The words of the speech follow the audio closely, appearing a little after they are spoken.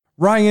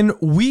Ryan,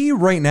 we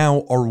right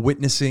now are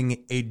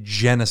witnessing a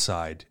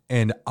genocide,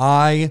 and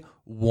I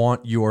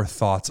want your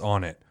thoughts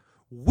on it.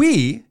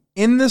 We,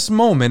 in this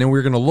moment, and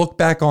we're going to look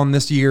back on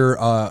this year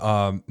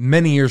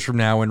many years from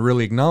now and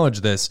really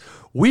acknowledge this,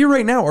 we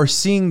right now are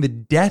seeing the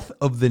death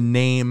of the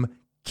name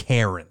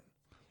Karen.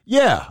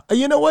 Yeah,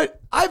 you know what?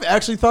 I've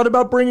actually thought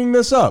about bringing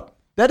this up.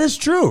 That is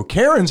true.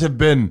 Karens have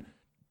been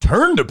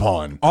turned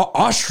upon.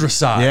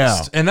 Ostracized.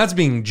 Yeah. And that's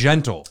being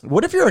gentle.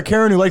 What if you're a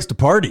Karen who likes to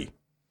party?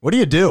 What do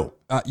you do?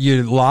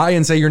 You lie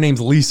and say your name's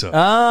Lisa.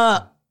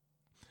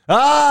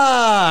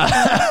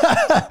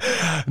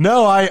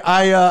 No,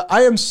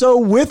 I am so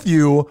with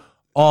you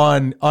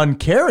on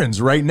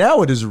Karens right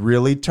now. It is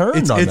really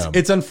turned on them.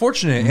 It's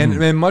unfortunate.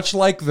 And much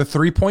like the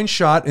 3-point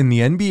shot in the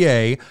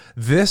NBA,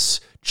 this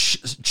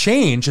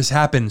change has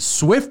happened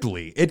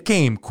swiftly. It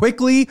came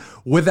quickly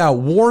without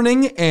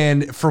warning.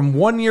 And from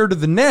one year to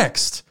the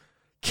next,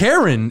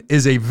 Karen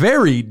is a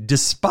very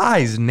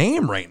despised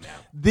name right now.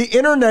 The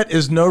internet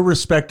is no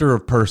respecter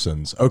of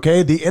persons,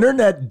 okay? The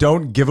internet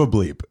don't give a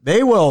bleep. They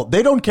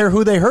don't care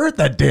who they hurt,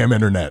 that damn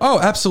internet. Oh,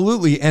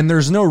 absolutely. And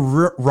there's no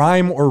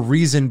rhyme or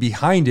reason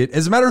behind it.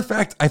 As a matter of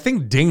fact, I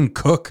think Dane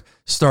Cook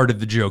started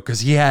the joke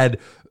because he had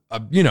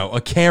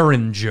a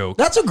Karen joke.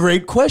 That's a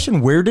great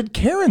question. Where did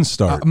Karen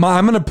start?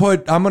 I'm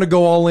gonna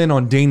go all in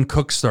on Dane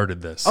Cook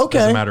started this. Okay.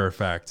 As a matter of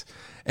fact.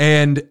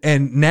 And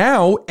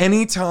now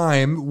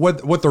anytime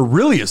what they're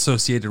really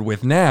associated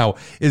with now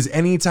is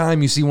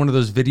anytime you see one of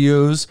those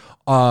videos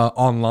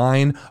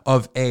online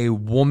of a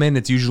woman,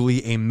 it's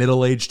usually a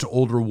middle-aged to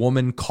older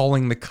woman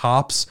calling the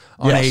cops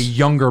on a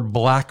younger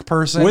black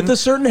person with a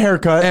certain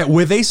haircut.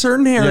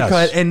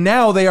 Yes. And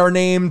now they are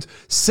named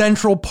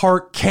Central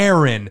Park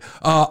Karen,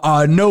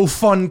 No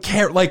Fun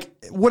Karen, like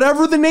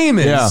whatever the name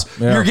is,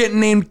 you're getting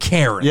named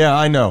Karen. Yeah,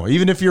 I know.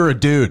 Even if you're a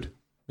dude.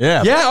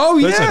 Yeah. Yeah. Oh,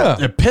 Listen, yeah.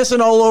 they're pissing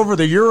all over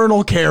the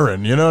urinal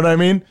Karen. You know what I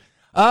mean?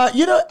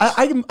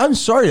 I'm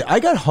sorry. I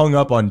got hung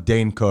up on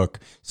Dane Cook.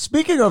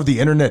 Speaking of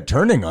the internet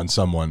turning on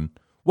someone,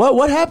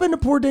 what happened to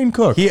poor Dane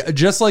Cook? He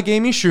just like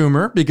Amy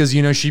Schumer, because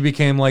she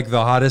became like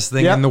the hottest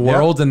thing in the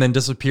world and then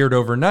disappeared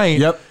overnight.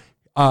 Yep.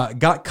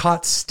 Got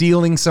caught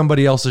stealing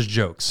somebody else's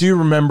jokes. Do you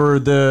remember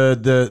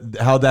the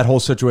how that whole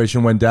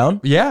situation went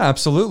down? Yeah,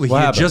 absolutely. What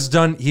He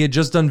happened? had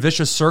just done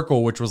Vicious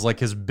Circle, which was like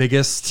his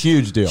biggest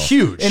Huge deal.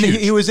 Huge. And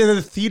huge. he was in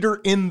the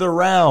theater in the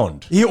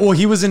round.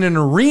 He was in an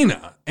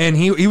arena, and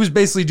he was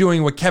basically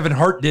doing what Kevin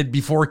Hart did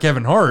before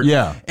Kevin Hart.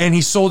 Yeah. And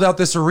he sold out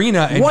this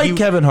arena. And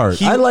Kevin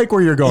Hart. I like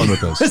where you're going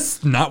with this.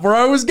 That's not where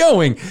I was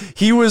going.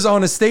 He was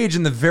on a stage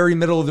in the very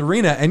middle of the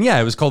arena, and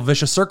it was called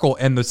Vicious Circle,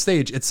 and the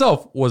stage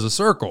itself was a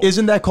circle.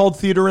 Isn't that called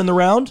theater in the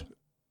round?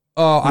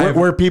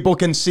 Where people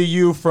can see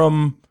you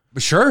from...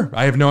 Sure.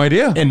 I have no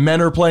idea. And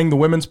men are playing the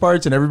women's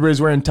parts, and everybody's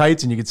wearing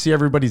tights, and you can see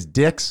everybody's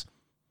dicks.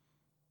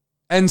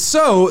 And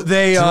so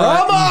they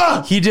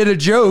Drama! He did a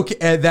joke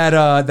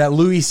that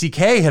Louis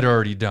C.K. had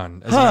already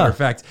done, as a matter of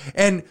fact.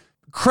 And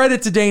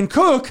credit to Dane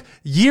Cook,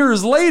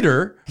 years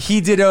later,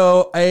 he did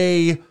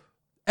a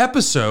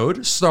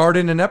episode, starred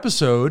in an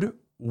episode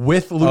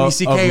with Louis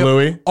C.K. of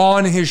Louis?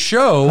 on his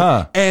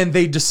show, and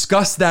they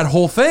discussed that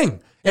whole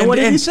thing. And what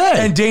did he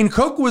say? And Dane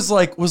Cook was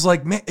like,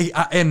 man,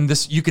 and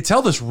this, you could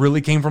tell this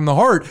really came from the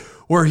heart,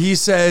 where he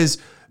says,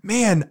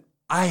 man,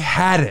 I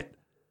had it.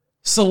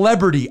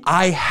 Celebrity,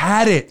 I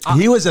had it.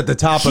 He was at the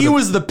top of He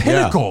was the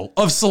pinnacle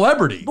of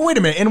celebrity. But wait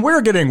a minute, and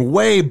we're getting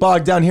way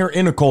bogged down here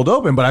in a cold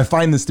open, but I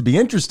find this to be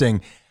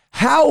interesting.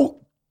 How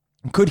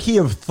could he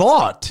have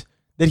thought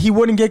that he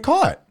wouldn't get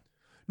caught?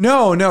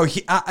 No,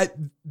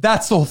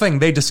 that's the whole thing.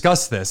 They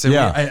discussed this. And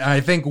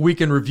I think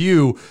Week in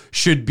Review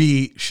should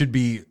be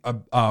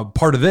a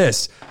part of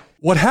this.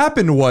 What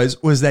happened was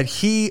that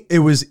it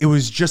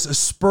was just a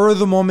spur of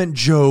the moment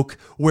joke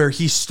where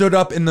he stood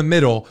up in the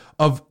middle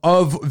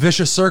of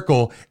Vicious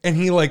Circle, and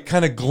he like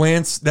kind of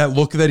glanced, that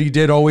look that he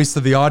did always to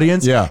the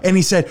audience. Yeah. And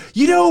he said,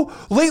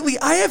 lately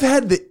I have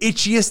had the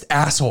itchiest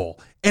asshole.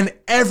 And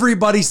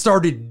everybody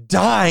started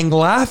dying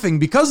laughing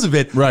because of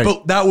it. Right.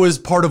 But that was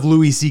part of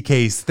Louis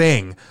C.K.'s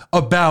thing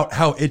about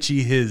how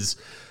itchy his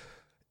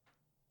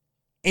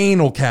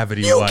anal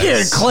cavity was. You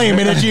can't claim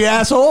an itchy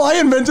asshole. I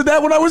invented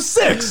that when I was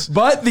 6.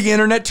 But the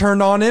internet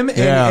turned on him,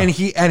 and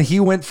he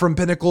went from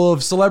pinnacle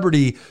of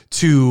celebrity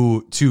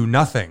to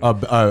nothing.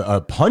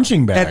 A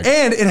punching bag.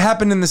 And it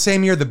happened in the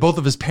same year that both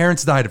of his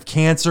parents died of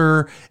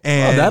cancer.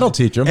 And that'll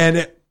teach him.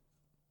 And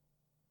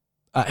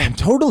I'm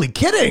totally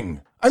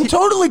kidding. In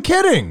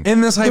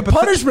this the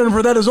punishment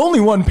for that is only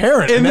one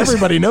parent, and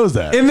everybody knows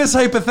that. In this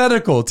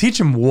hypothetical, teach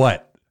him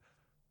what?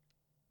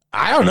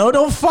 I don't know.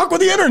 Don't fuck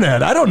with the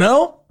internet. I don't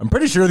know. I'm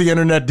pretty sure the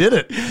internet did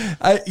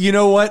it. You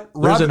know what?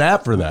 There's an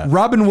app for that.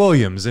 Robin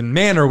Williams, and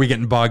man, are we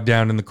getting bogged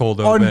down in the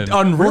cold open.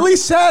 On really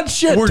sad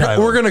shit, We're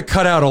Tyler. going to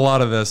cut out a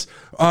lot of this.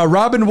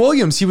 Robin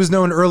Williams, he was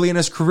known early in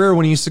his career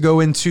when he used to go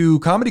into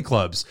comedy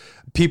clubs.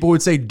 People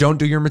would say, don't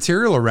do your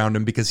material around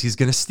him because he's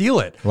going to steal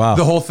it. Wow.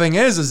 The whole thing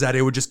is that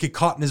it would just get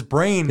caught in his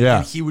brain, Yeah.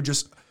 and he would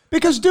just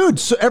Because, dude,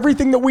 so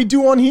everything that we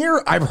do on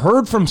here, I've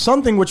heard from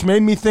something which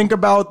made me think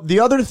about the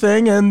other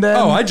thing, and then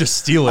I just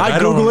steal it. I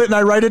Google it and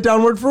I write it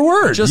down word for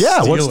word.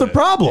 Yeah, what's the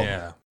problem?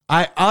 Yeah.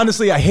 I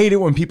hate it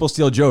when people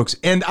steal jokes,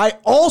 and I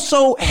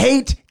also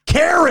hate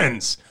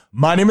Karens.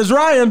 My name is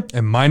Ryan.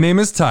 And my name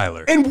is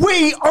Tyler. And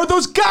we are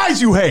those guys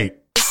you hate.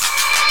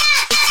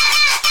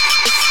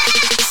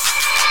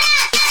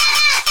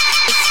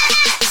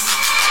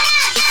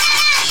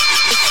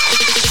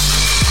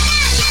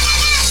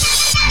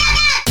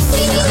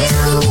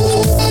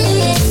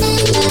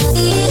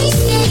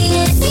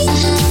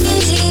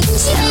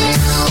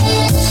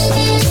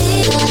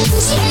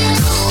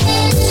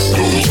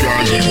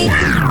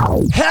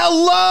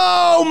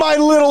 Hello, my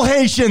little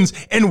Haitians,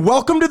 and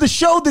welcome to the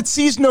show that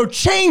sees no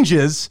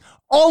changes.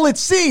 All it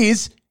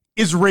sees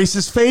is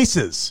racist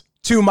faces.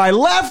 To my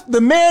left,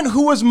 the man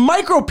who was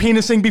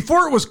micro-penising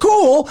before it was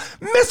cool,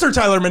 Mr.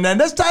 Tyler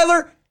Menendez.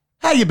 Tyler,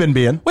 how you been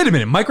being? Wait a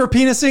minute,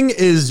 micro-penising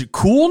is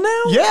cool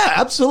now? Yeah,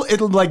 absolutely.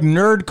 It's like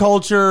nerd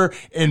culture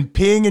and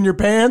peeing in your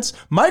pants.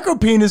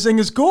 Micro-penising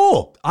is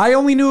cool. I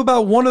only knew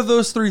about one of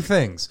those three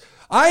things.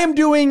 I am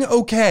doing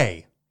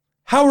okay.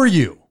 How are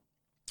you?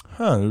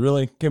 Huh, it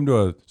really came to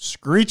a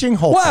screeching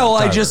halt. Well,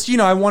 Tyler. I just,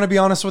 I want to be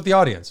honest with the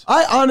audience.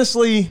 I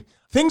honestly,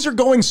 things are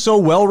going so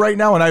well right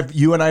now, and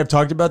you and I have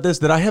talked about this,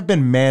 that I have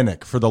been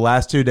manic for the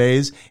last 2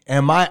 days,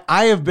 and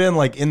I have been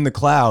like in the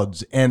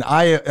clouds, and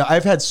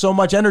I've had so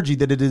much energy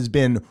that it has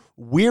been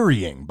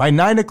wearying. By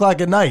 9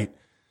 o'clock at night,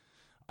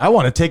 I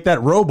want to take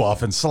that robe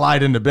off and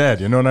slide into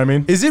bed. You know what I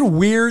mean? Is it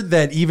weird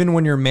that even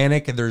when you're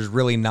manic, there's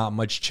really not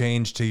much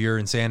change to your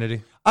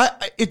insanity?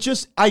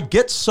 I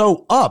get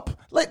so up.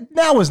 Like,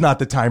 now is not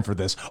the time for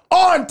this.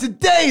 On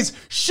today's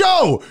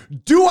show,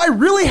 do I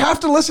really have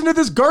to listen to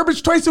this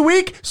garbage twice a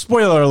week?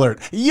 Spoiler alert,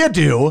 you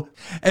do.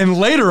 And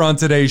later on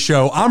today's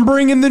show, I'm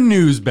bringing the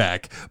news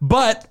back,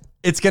 but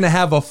it's going to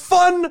have a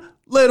fun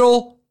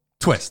little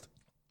twist.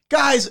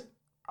 Guys,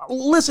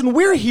 listen,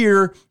 we're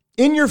here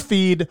in your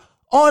feed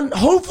on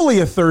hopefully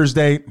a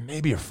Thursday,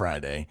 maybe a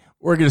Friday.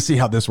 We're going to see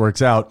how this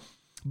works out.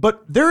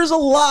 But there's a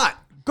lot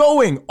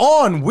going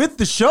on with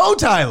the show,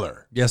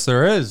 Tyler. Yes,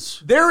 there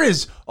is. There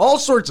is all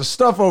sorts of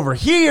stuff over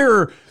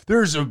here.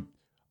 There's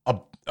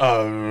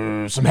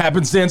some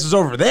happenstances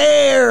over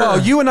there. Oh,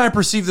 you and I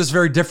perceive this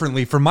very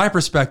differently. From my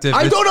perspective,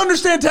 I don't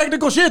understand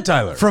technical shit,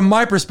 Tyler. From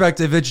my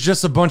perspective, it's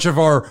just a bunch of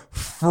our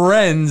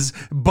friends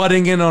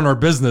butting in on our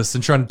business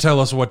and trying to tell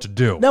us what to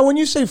do. Now, when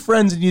you say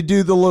friends and you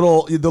do the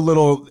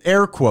little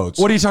air quotes,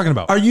 what are you talking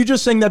about? Are you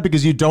just saying that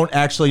because you don't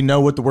actually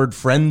know what the word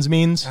friends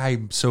means?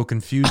 I'm so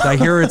confused. I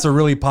hear it's a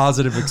really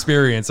positive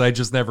experience. I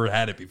just never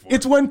had it before.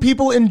 It's when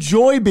people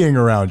enjoy being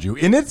around you,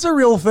 and it's a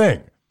real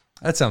thing.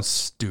 That sounds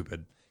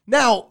stupid.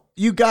 Now,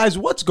 you guys,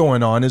 what's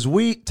going on is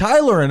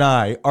Tyler and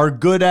I are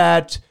good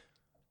at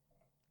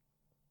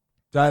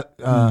that.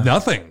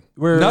 Nothing.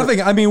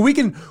 Nothing. I mean,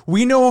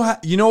 we know,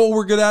 you know what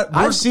we're good at?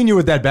 I've seen you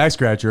with that back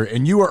scratcher,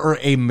 and you are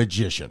a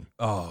magician.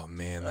 Oh,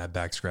 man, that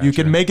back scratcher. You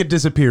can make it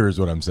disappear is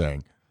what I'm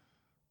saying.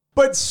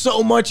 But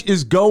so much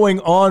is going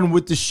on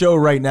with the show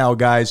right now,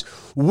 guys.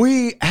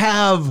 We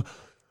have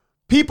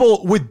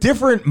people with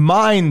different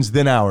minds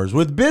than ours,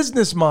 with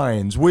business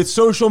minds, with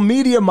social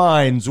media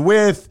minds,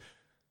 with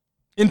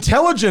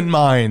intelligent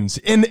minds,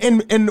 and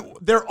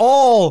they're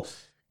all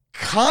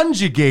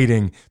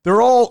conjugating,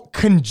 they're all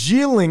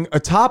congealing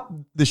atop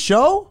the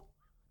show.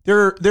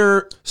 They're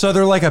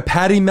like a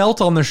patty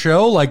melt on the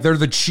show, like they're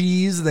the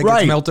cheese that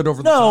gets melted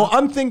over the top. No,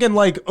 I'm thinking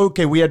like,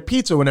 okay, we had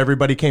pizza when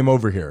everybody came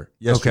over here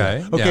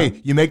yesterday. Okay,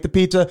 yeah. You make the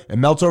pizza, it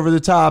melts over the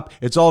top,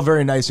 it's all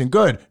very nice and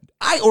good.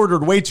 I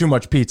ordered way too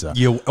much pizza.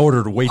 You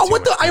ordered way too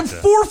much pizza. I have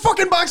 4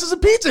 fucking boxes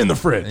of pizza in the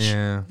fridge.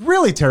 Yeah.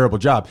 Really terrible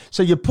job.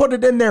 So you put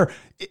it in there.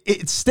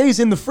 It stays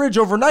in the fridge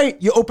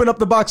overnight. You open up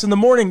the box in the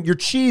morning. Your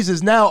cheese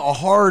is now a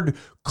hard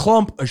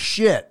clump of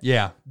shit.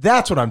 Yeah.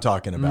 That's what I'm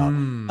talking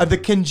about. The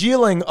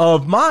congealing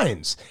of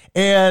minds.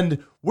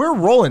 And we're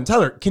rolling.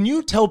 Tyler, can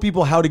you tell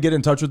people how to get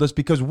in touch with us?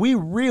 Because we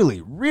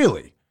really,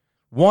 really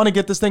want to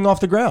get this thing off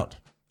the ground.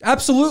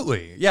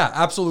 Absolutely. Yeah,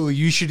 absolutely.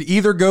 You should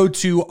either go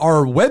to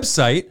our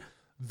website,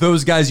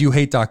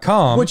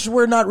 thoseguysyouhate.com, which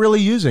we're not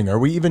really using. Are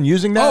we even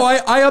using that? Oh,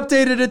 I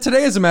updated it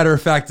today. As a matter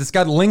of fact, it's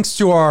got links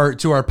to our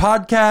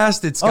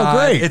podcast. It's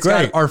got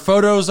got our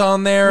photos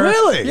on there.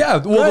 Really? Yeah.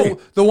 Well,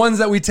 the ones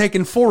that we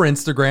taken for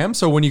Instagram.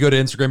 So when you go to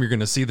Instagram, you're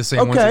going to see the same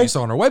ones that you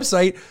saw on our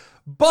website.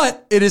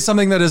 But it is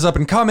something that is up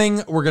and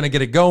coming. We're going to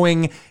get it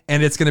going,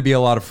 and it's going to be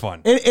a lot of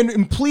fun.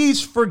 And please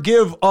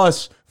forgive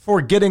us for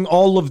getting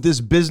all of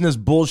this business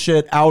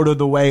bullshit out of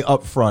the way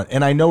up front.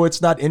 And I know it's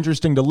not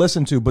interesting to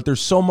listen to, but there's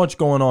so much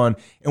going on,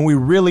 and we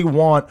really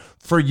want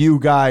for you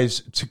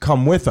guys to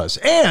come with us.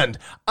 And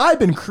I've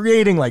been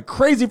creating like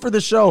crazy for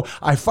the show.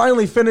 I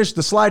finally finished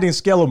the sliding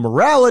scale of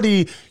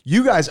morality.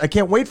 You guys, I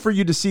can't wait for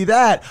you to see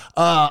that.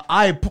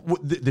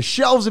 The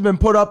shelves have been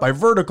put up by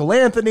Vertical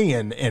Anthony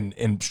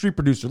and Street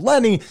Producer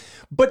Lenny.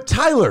 But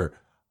Tyler,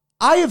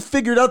 I have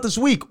figured out this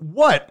week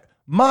what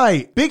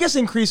my biggest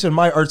increase in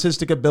my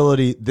artistic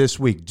ability this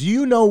week. Do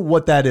you know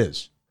what that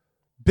is?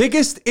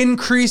 Biggest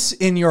increase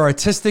in your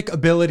artistic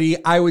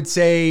ability, I would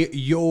say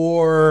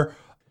your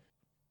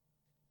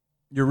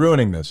You're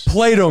ruining this.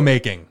 Play-Doh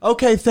making.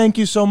 Okay, thank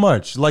you so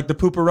much. Like the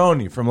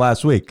pooperoni from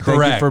last week. Thank you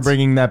Correct. for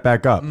bringing that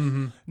back up.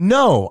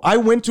 No, I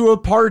went to a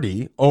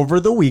party over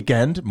the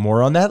weekend.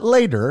 More on that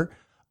later.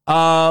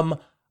 I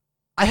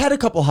had a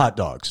couple hot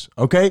dogs,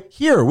 okay?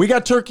 Here, we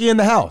got turkey in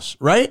the house,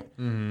 right?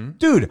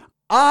 Dude,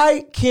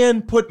 I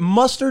can put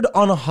mustard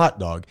on a hot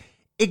dog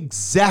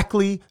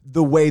exactly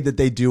the way that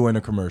they do in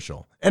a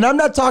commercial. And I'm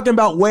not talking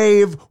about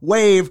wave.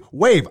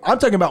 I'm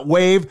talking about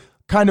wave,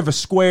 kind of a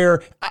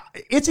square.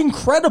 It's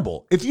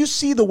incredible. If you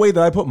see the way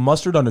that I put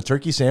mustard on a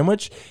turkey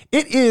sandwich,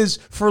 it is,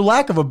 for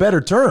lack of a better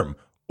term,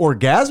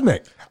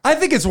 orgasmic. I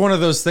think it's one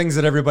of those things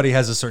that everybody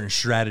has a certain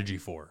strategy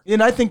for.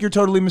 And I think you're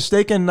totally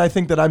mistaken. And I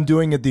think that I'm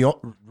doing it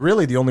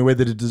really the only way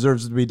that it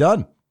deserves to be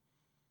done.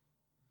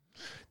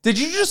 Did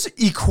you just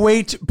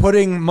equate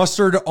putting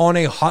mustard on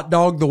a hot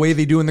dog the way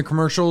they do in the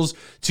commercials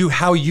to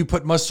how you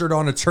put mustard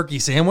on a turkey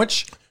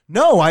sandwich?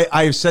 No,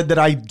 I said that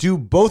I do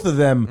both of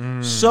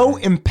them so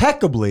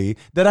impeccably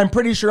that I'm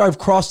pretty sure I've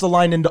crossed the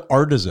line into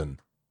artisan.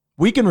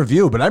 We can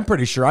review, but I'm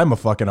pretty sure I'm a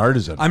fucking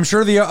artisan. I'm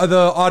sure the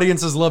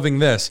audience is loving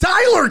this.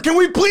 Tyler, can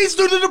we please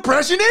do the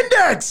depression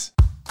index?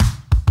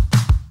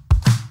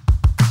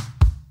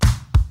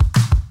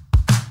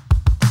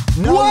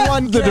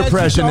 What the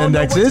depression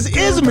index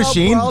is a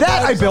machine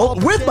that I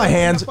built with my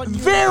hands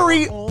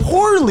very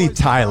poorly,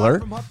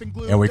 Tyler.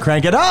 And we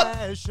crank it up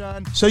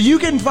so you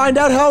can find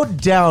out how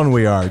down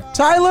we are.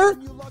 Tyler,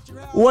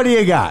 what do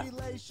you got?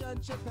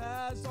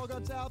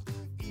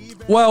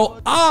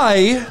 Well,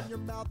 I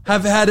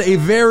have had a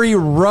very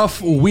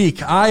rough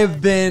week.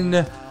 I've been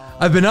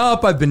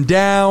up, I've been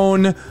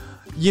down.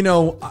 You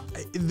know,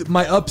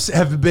 my ups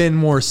have been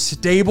more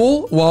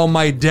stable while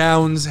my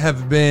downs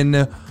have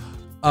been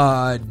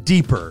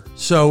deeper.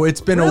 So it's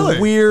been Really?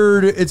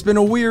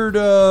 a weird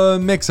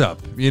mix up,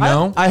 you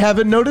know? I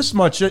haven't noticed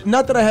much.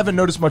 Not that I haven't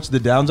noticed much of the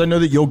downs. I know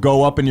that you'll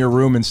go up in your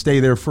room and stay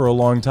there for a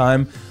long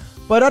time.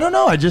 But I don't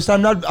know.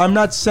 I'm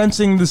not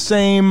sensing the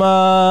same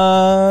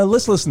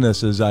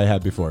listlessness as I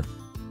had before.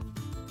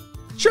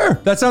 Sure,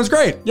 that sounds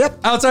great. Yep.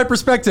 Outside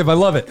perspective, I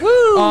love it.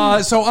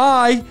 Woo! So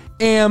I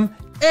am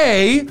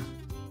a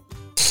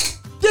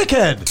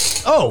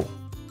Dickhead. Oh,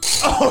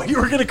 you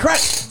were gonna crack,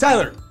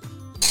 Tyler,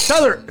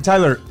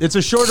 it's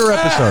a shorter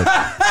episode.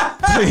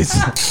 Please.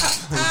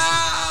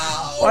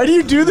 Why do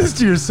you do this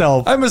to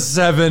yourself? I'm a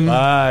 7.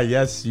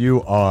 Yes,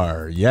 you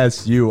are.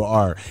 Yes, you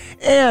are.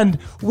 And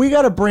we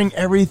got to bring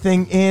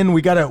everything in.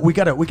 We got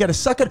to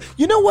suck it.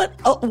 You know what?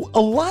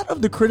 A lot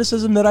of the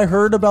criticism that I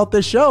heard about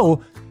this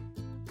show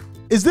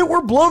is that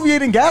we're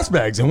bloviating gas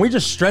bags and we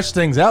just stretch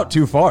things out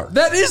too far.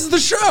 That is the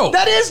show.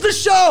 That is the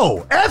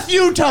show. F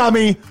you,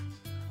 Tommy.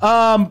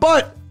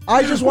 But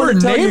I just want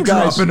to tell you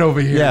guys. Dropping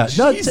over here. Yeah,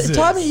 no, Jesus.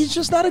 Tommy, he's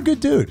just not a good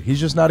dude. He's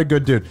just not a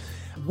good dude.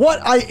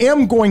 What I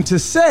am going to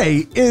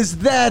say is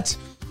that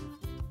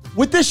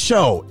with this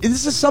show,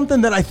 this is something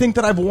that I think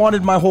that I've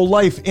wanted my whole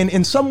life. And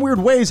in some weird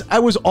ways, I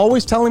was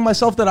always telling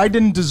myself that I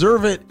didn't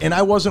deserve it and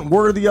I wasn't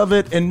worthy of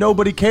it and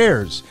nobody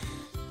cares.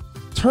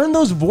 Turn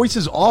those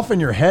voices off in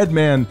your head,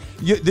 man.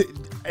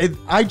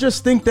 I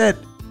just think that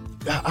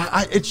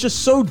it's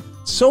just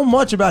so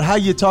much about how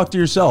you talk to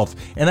yourself.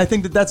 And I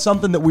think that that's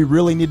something that we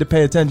really need to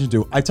pay attention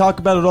to. I talk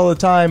about it all the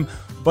time,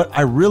 but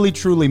I really,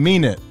 truly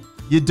mean it.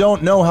 You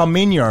don't know how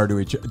mean you are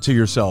to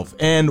yourself.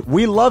 And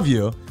we love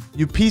you,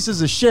 you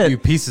pieces of shit. You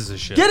pieces of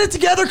shit. Get it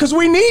together because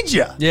we need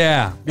you.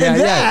 Yeah. And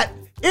that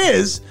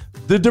is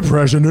the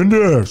depression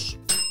index.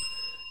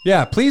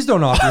 Yeah, please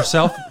don't off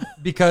yourself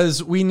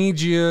because we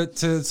need you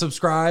to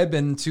subscribe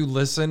and to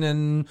listen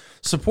and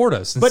support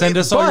us and send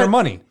us all your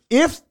money.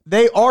 If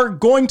they are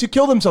going to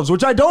kill themselves,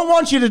 which I don't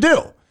want you to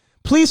do,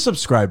 please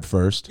subscribe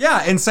first.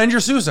 Yeah, and send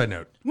your suicide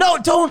note. No,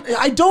 don't.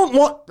 I don't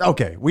want.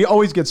 Okay, we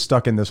always get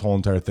stuck in this whole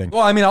entire thing.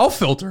 Well, I mean, I'll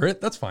filter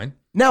it. That's fine.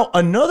 Now,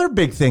 another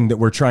big thing that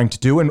we're trying to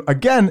do, and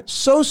again,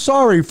 so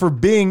sorry for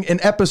being in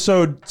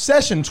episode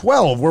session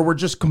 12 where we're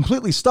just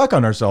completely stuck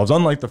on ourselves,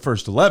 unlike the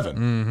first 11.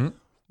 Mm-hmm.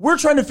 We're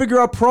trying to figure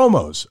out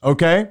promos,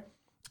 okay?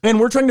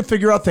 And we're trying to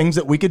figure out things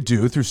that we could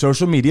do through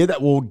social media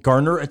that will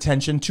garner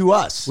attention to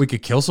us. We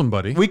could kill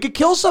somebody. We could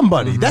kill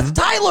somebody. That's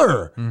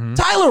Tyler.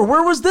 Tyler,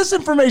 where was this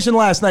information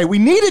last night? We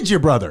needed you,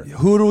 brother.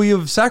 Who do we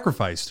have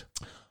sacrificed?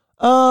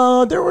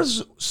 There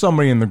was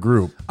somebody in the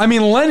group. I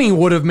mean, Lenny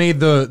would have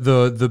made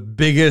the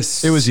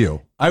biggest. It was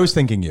you. I was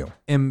thinking you.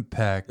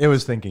 Impact. It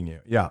was thinking you.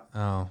 Yeah.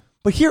 Oh.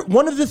 But here,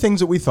 one of the things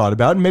that we thought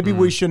about, and maybe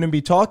we shouldn't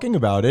be talking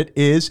about it,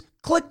 is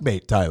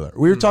clickbait, Tyler.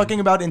 We were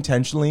talking about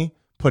intentionally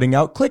putting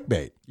out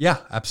clickbait. Yeah,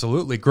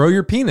 absolutely. Grow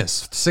your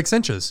penis 6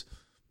 inches.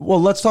 Well,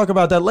 let's talk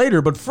about that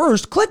later. But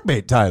first,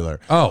 clickbait,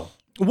 Tyler. Oh.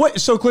 What?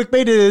 So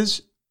clickbait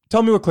is,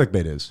 tell me what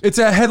clickbait is. It's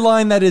a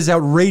headline that is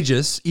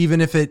outrageous,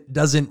 even if it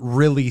doesn't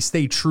really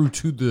stay true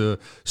to the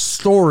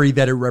story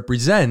that it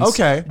represents.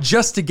 Okay.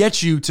 Just to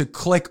get you to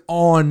click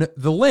on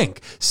the link.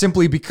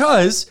 Simply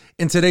because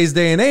in today's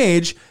day and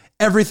age,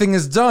 everything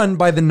is done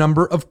by the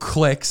number of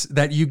clicks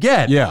that you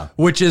get. Yeah.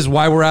 Which is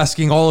why we're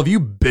asking all of you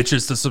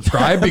bitches to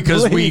subscribe,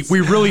 because we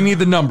really need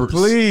the numbers.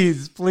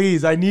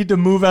 Please. I need to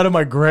move out of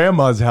my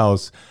grandma's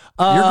house.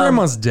 Your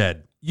grandma's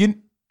dead.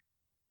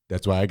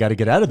 That's why I got to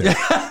get out of there.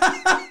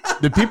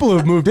 The people who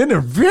have moved in are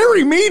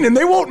very mean and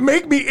they won't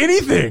make me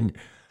anything.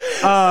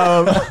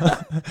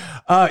 That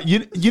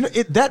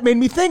made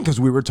me think,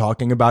 because we were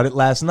talking about it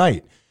last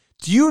night.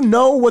 Do you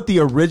know what the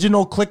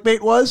original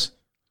clickbait was?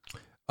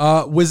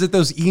 Was it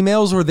those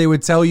emails where they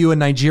would tell you a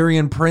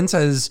Nigerian prince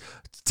has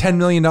 $10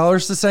 million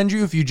to send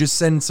you if you just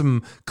send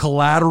some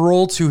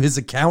collateral to his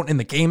account in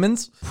the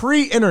Caymans?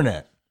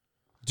 Pre-internet.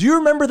 Do you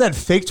remember that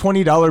fake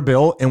 $20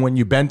 bill, and when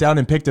you bent down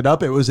and picked it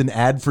up, it was an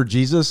ad for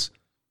Jesus?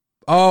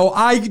 Oh,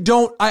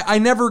 I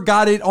never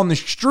got it on the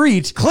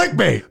street.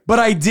 Clickbait. But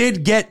I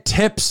did get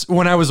tips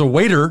when I was a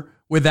waiter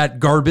with that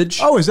garbage.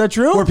 Oh, is that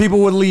true? Where people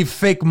would leave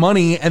fake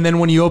money, and then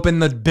when you open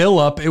the bill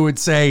up, it would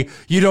say,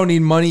 you don't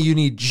need money, you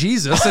need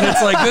Jesus. And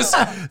it's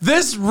like,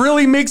 this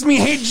really makes me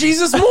hate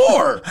Jesus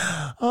more.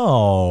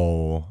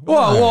 Oh.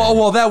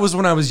 Well, that was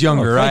when I was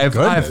younger.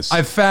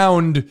 I've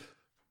found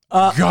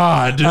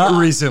God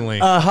recently.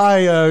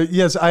 Hi,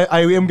 yes,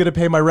 I am going to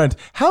pay my rent.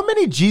 How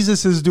many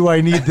Jesuses do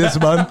I need this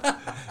month?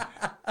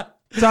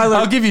 Tyler,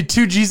 I'll give you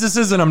 2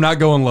 Jesuses and I'm not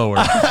going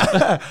lower.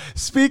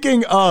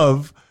 Speaking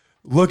of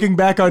looking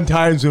back on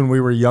times when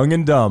we were young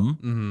and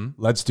dumb,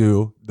 let's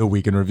do the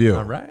Week in Review.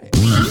 All right.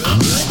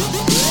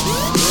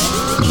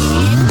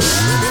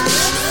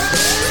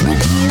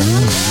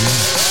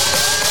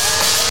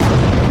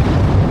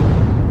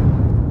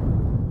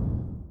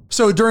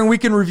 So during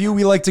Week in Review,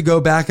 we like to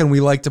go back and we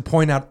like to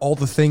point out all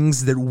the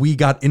things that we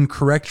got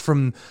incorrect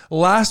from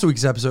last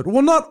week's episode.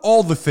 Well, not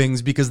all the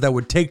things, because that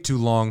would take too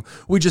long.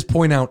 We just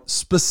point out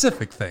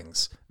specific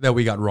things that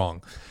we got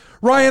wrong.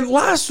 Ryan,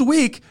 last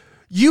week,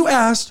 you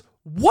asked,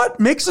 what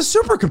makes a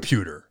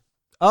supercomputer?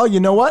 Oh, you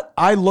know what?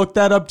 I looked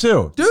that up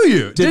too. Do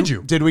you? Did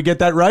you? Did we get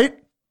that right?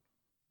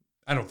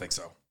 I don't think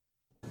so.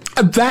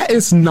 That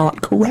is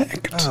not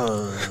correct.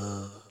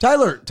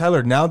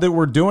 Tyler, now that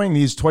we're doing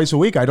these twice a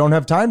week, I don't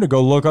have time to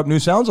go look up new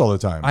sounds all the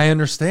time. I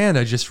understand.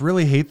 I just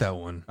really hate that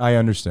one. I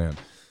understand.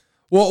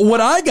 Well, what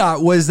I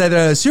got was that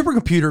a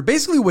supercomputer,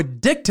 basically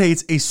what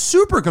dictates a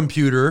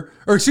supercomputer,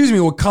 or excuse me,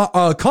 what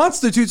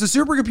constitutes a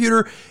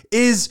supercomputer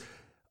is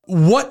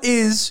what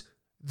is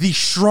the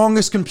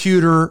strongest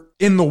computer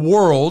in the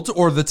world,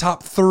 or the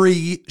top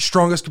 3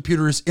 strongest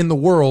computers in the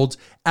world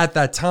at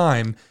that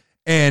time.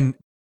 And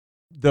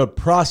the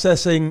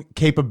processing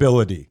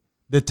capability,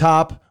 the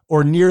top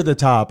or near the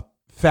top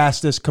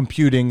fastest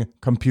computing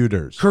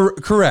computers.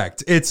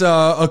 Correct. It's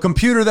a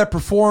computer that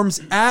performs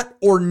at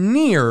or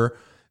near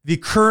the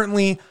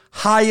currently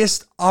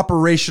highest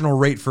operational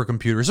rate for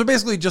computers. So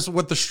basically just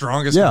what the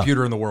strongest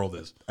computer in the world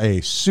is. A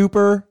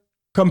super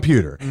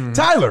computer.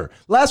 Tyler,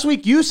 last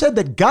week you said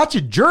that gotcha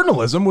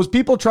journalism was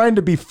people trying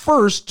to be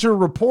first to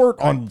report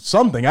on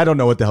something. I don't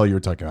know what the hell you were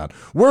talking about.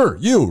 Were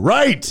you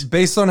right?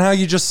 Based on how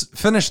you just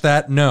finished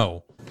that,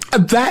 no.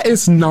 That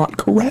is not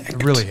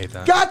correct. I really hate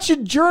that. Gotcha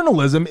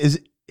journalism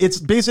it's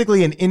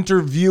basically an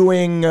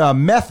interviewing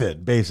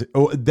method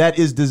that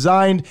is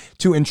designed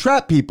to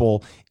entrap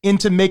people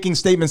into making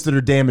statements that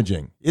are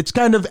damaging. It's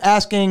kind of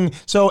asking,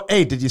 so,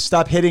 hey, did you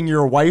stop hitting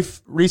your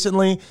wife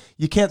recently?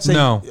 You can't say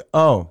no.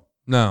 Oh.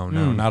 No,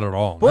 not at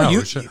all. Well,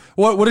 no,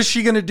 what is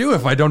she going to do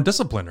if I don't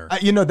discipline her?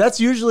 That's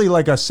usually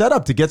like a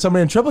setup to get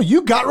somebody in trouble.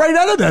 You got right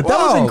out of that. That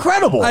was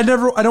incredible. I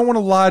don't want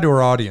to lie to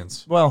our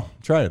audience. Well,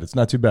 try it. It's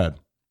not too bad.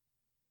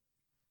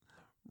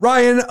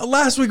 Ryan,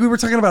 last week we were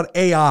talking about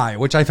AI,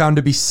 which I found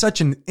to be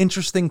such an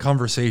interesting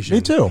conversation.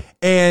 Me too.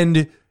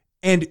 And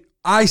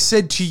I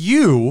said to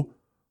you,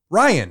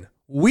 Ryan,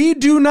 we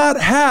do not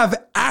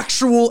have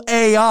actual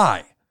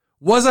AI.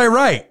 Was I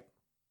right?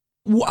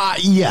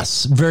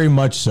 Yes, very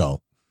much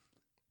so.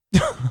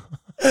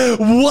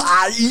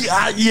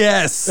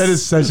 Yes. That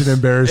is such an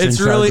embarrassing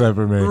concept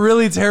for me.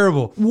 Really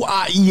terrible.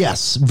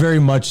 Yes, very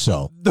much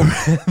so.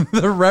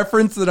 The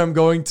reference that I'm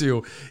going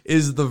to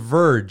is The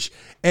Verge.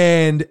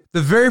 And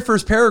the very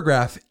first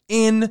paragraph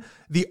in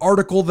the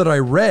article that I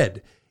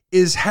read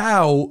is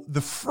how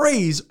the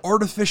phrase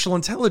artificial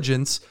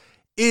intelligence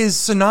is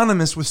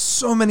synonymous with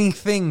so many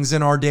things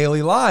in our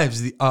daily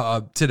lives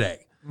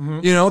today.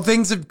 Mm-hmm.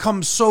 Things have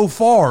come so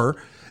far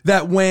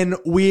that when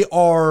we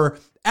are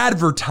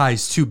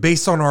advertised to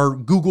based on our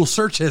Google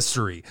search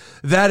history,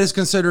 that is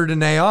considered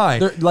an AI.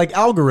 They're like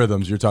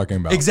algorithms you're talking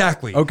about.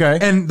 Exactly. Okay.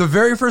 And the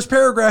very first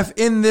paragraph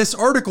in this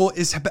article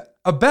is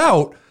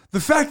about the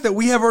fact that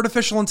we have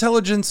artificial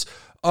intelligence,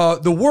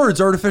 the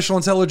words artificial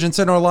intelligence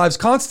in our lives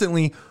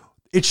constantly.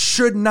 It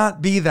should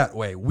not be that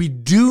way. We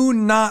do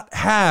not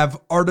have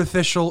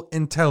artificial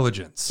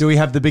intelligence. Do we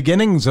have the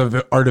beginnings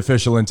of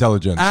artificial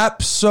intelligence?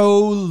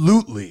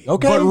 Absolutely.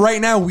 Okay. But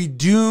right now we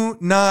do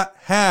not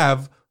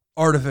have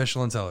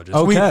artificial intelligence.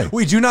 Okay.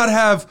 We do not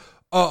have,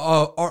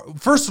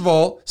 first of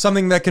all,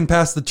 something that can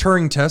pass the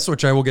Turing test,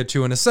 which I will get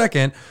to in a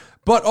second.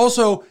 But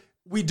also,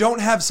 we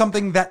don't have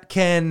something that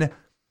can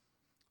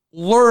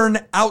learn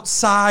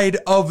outside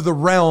of the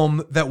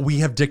realm that we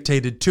have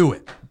dictated to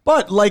it.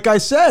 But like I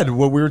said,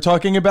 what we were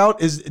talking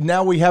about is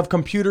now we have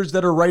computers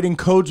that are writing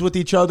codes with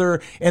each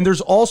other, and there's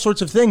all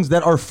sorts of things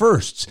that are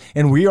firsts,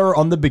 and we are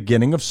on the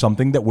beginning of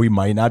something that we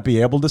might not be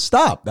able to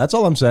stop. That's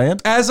all I'm saying.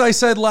 As I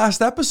said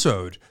last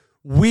episode,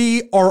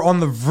 we are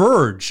on the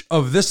verge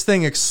of this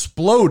thing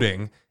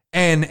exploding,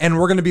 and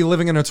we're going to be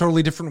living in a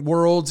totally different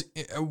world.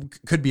 It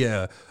could be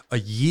a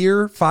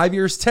year, 5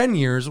 years, 10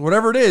 years,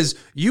 whatever it is.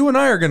 You and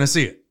I are going to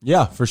see it.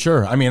 Yeah, for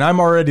sure. I mean,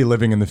 I'm already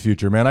living in the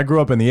future, man. I grew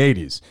up in the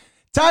 80s.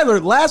 Tyler,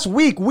 last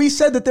week we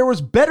said that there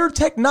was better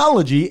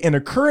technology in a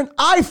current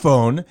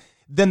iPhone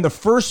than the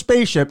first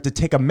spaceship to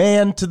take a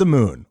man to the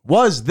moon.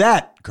 Was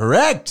that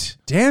correct?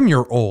 Damn,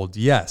 you're old.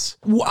 Yes.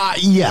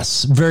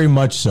 Yes, very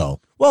much so.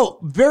 Well,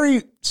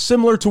 very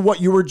similar to what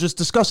you were just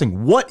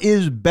discussing. What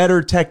is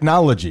better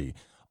technology?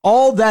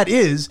 All that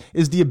is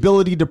the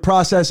ability to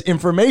process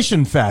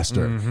information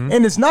faster.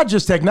 And it's not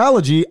just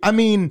technology. I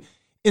mean,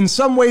 in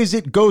some ways,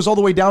 it goes all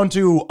the way down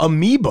to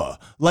amoeba.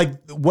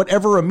 Like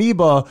whatever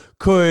amoeba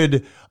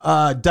could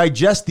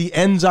digest the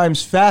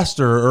enzymes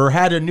faster or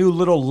had a new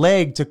little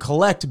leg to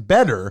collect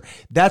better,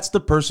 that's the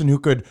person who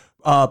could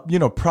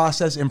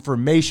process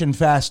information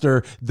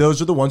faster.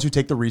 Those are the ones who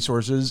take the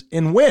resources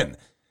and win.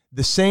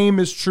 The same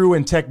is true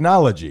in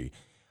technology.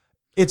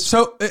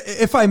 So,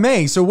 if I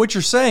may, so what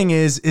you're saying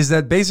is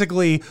that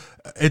basically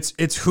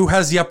it's who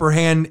has the upper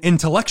hand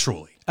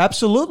intellectually.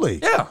 Absolutely.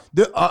 Yeah.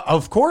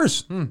 Of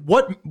course.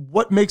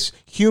 What makes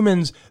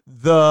humans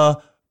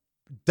the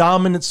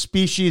dominant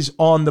species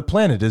on the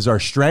planet is our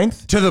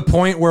strength. To the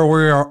point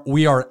where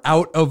we are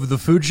out of the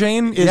food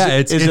chain.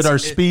 Is it our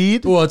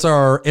speed? Well, it's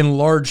our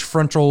enlarged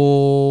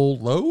frontal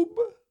lobe.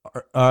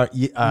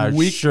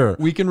 Sure.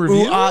 We can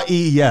review.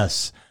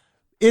 Yes.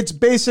 It's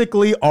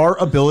basically our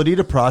ability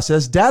to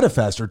process data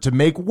faster, to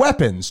make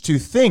weapons, to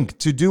think,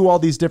 to do all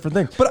these different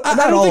things. But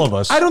not all of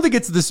us. I don't think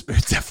it's this.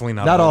 Definitely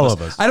not all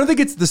of us. I don't think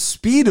it's the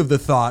speed of the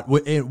thought,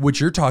 which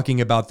you're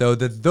talking about, though,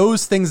 that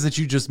those things that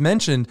you just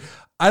mentioned,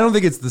 I don't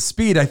think it's the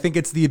speed. I think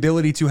it's the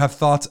ability to have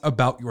thoughts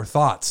about your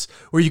thoughts,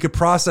 where you could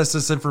process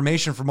this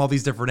information from all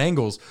these different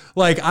angles.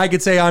 Like I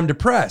could say I'm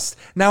depressed.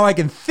 Now I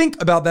can think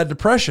about that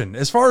depression.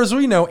 As far as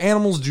we know,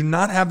 animals do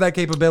not have that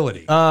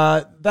capability.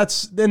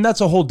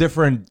 That's a whole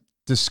different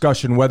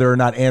discussion whether or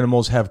not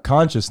animals have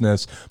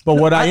consciousness. But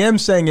what I am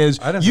saying is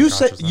you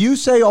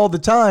say all the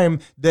time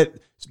that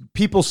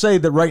people say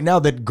that right now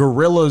that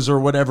gorillas or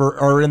whatever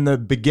are in the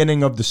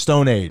beginning of the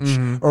Stone Age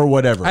or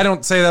whatever. I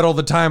don't say that all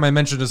the time. I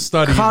mentioned a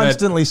study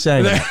constantly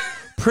saying that.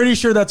 Pretty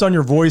sure that's on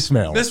your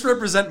voicemail.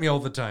 Misrepresent me all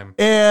the time.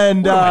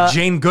 And what am I,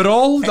 Jane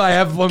Goodall? I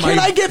have one. Can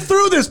I get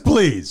through this,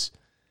 please?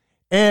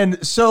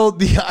 And so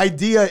the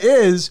idea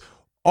is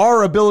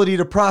our ability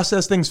to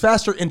process things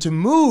faster and to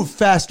move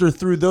faster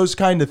through those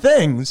kind of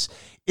things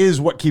is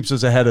what keeps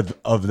us ahead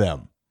of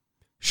them.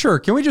 Sure.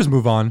 Can we just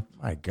move on?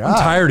 My God.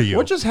 I'm tired of you.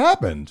 What just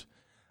happened?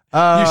 You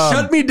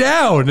shut me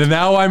down and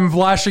now I'm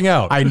flashing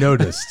out. I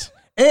noticed.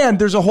 And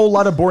there's a whole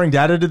lot of boring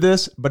data to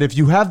this, but if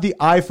you have the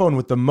iPhone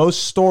with the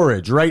most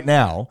storage right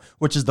now,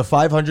 which is the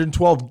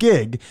 512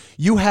 gig,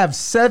 you have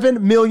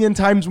 7 million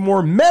times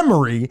more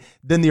memory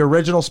than the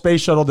original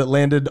space shuttle that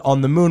landed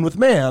on the moon with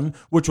man,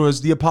 which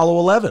was the Apollo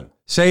 11.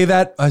 Say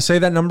that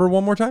number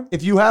one more time.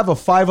 If you have a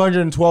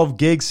 512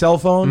 gig cell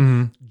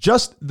phone,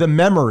 just the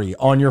memory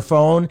on your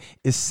phone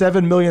is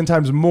 7 million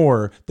times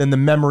more than the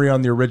memory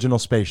on the original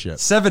spaceship.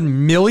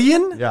 7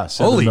 million? Yeah,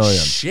 7 Holy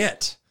million.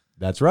 shit.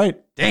 That's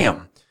right.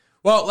 Damn.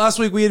 Well, last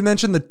week we had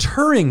mentioned the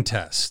Turing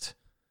test.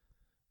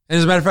 And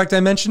as a matter of fact, I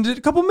mentioned it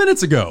a couple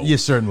minutes ago. You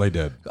certainly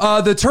did.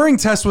 The Turing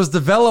test was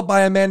developed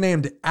by a man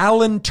named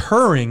Alan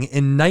Turing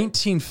in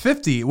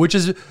 1950, which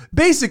is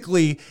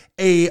basically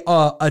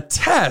a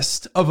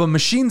test of a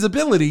machine's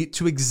ability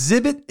to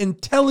exhibit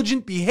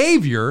intelligent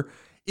behavior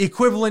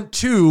equivalent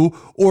to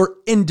or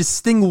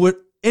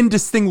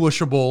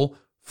indistinguishable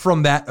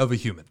from that of a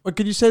human. What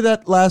could you say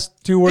that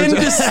last two words?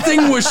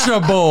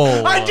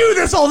 Indistinguishable. I do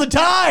this all the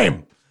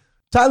time.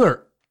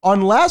 Tyler,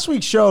 on last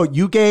week's show,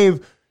 you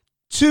gave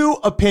two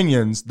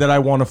opinions that I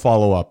want to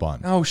follow up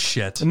on. Oh,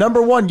 shit.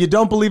 Number one, you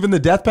don't believe in the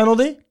death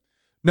penalty?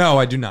 No,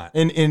 I do not.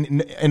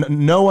 In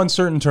no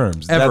uncertain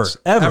terms. Ever.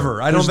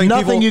 Ever. I don't There's think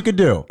nothing you could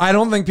do. I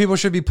don't think people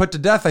should be put to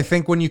death. I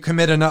think when you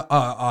commit enough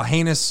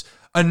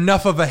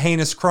of a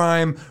heinous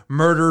crime,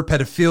 murder,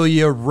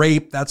 pedophilia,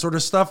 rape, that sort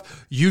of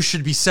stuff, you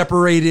should be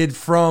separated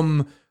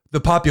from the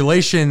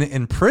population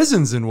in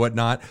prisons and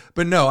whatnot.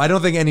 But no, I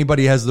don't think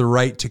anybody has the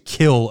right to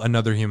kill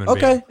another human being.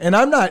 Okay, and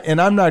I'm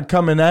not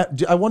coming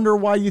at. I wonder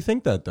why you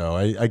think that though.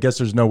 I guess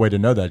there's no way to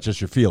know that. It's just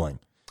your feeling.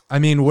 I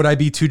mean, would I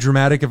be too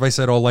dramatic if I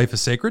said all life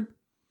is sacred?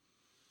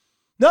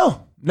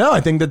 No. I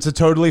think that's a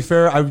totally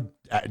fair. I'm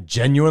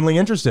genuinely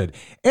interested.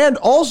 And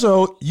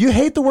also, you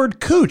hate the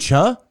word cooch,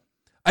 huh?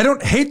 I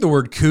don't hate the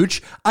word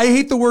cooch. I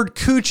hate the word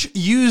cooch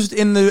used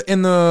in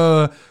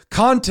the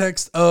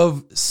context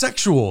of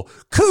sexual.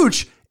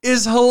 Cooch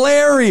is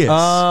hilarious.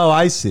 Oh,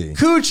 I see.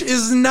 Cooch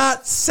is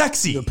not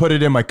sexy. Put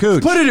it in my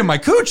cooch. Put it in my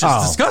cooch.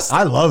 It's disgusting.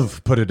 I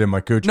love put it in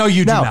my cooch. No,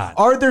 you do now, not.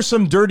 Are there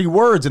some dirty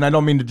words, and I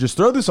don't mean to just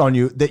throw this on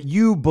you, that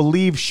you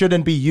believe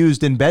shouldn't be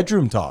used in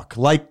bedroom talk,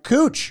 like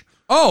cooch?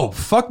 Oh,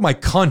 fuck my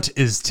cunt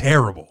is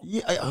terrible.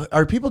 Yeah,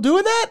 are people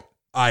doing that?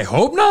 I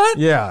hope not.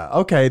 Yeah,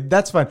 okay,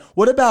 that's fine.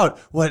 What about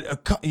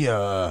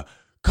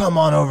come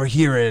on over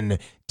here and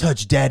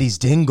touch daddy's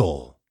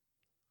dingle?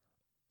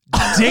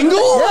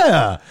 Dingle?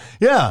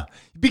 Yeah.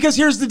 Because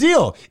here's the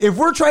deal. If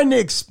we're trying to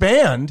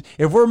expand,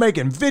 if we're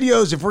making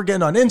videos, if we're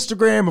getting on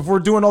Instagram, if we're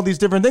doing all these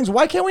different things,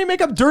 why can't we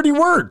make up dirty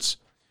words?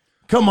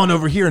 Come on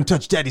over here and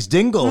touch daddy's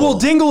dingle. Well,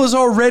 dingle is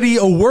already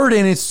a word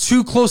and it's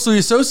too closely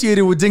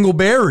associated with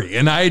dingleberry,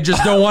 and I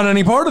just don't want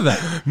any part of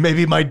that.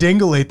 Maybe my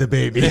dingle ate the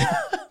baby.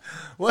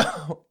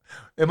 Well,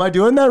 am I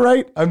doing that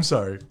right? I'm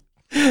sorry.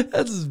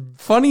 That's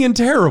funny and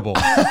terrible.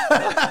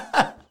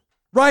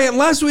 Ryan,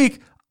 last week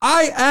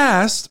I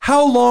asked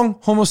how long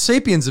Homo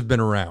sapiens have been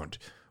around.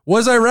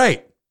 Was I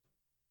right?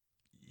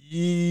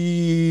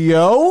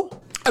 Yo?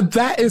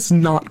 That is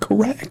not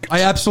correct.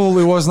 I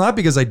absolutely was not,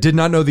 because I did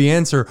not know the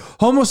answer.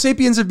 Homo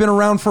sapiens have been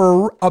around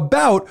for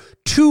about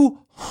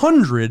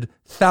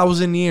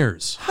 200,000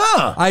 years.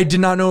 Huh. I did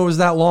not know it was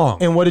that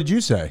long. And what did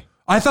you say?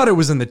 I thought it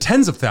was in the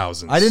tens of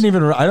thousands. I don't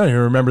even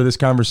remember this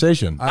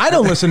conversation. I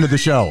don't listen to the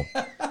show.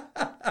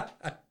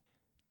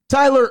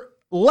 Tyler,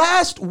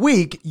 last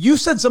week you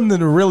said something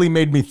that really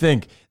made me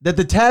think that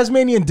the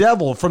Tasmanian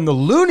Devil from the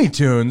Looney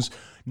Tunes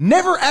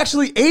never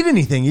actually ate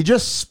anything. He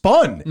just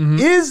spun. Mm-hmm.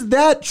 Is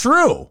that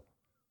true?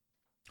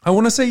 I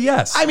want to say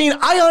yes. I mean,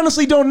 I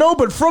honestly don't know,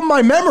 but from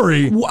my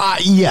memory,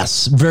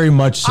 Yes, very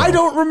much so. I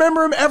don't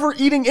remember him ever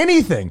eating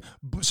anything.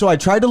 So I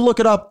tried to look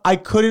it up. I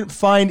couldn't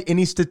find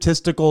any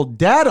statistical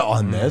data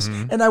on this,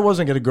 and I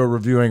wasn't going to go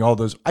reviewing all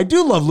those. I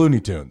do love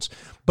Looney Tunes,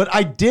 but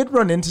I did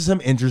run into some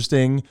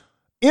interesting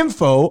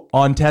info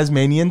on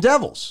Tasmanian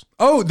devils.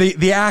 Oh,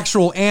 the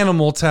actual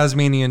animal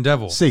Tasmanian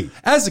devil. See.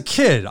 As a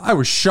kid, I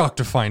was shocked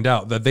to find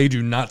out that they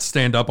do not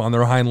stand up on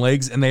their hind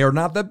legs and they are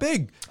not that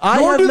big.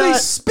 Nor do they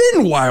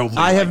spin wildly.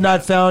 I have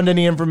not found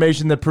any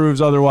information that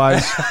proves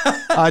otherwise.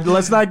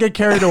 Let's not get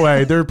carried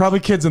away. There are probably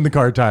kids in the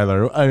car,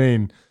 Tyler. I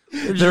mean,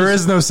 There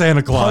is no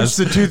Santa Claus.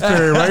 punch the tooth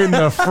fairy right in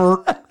the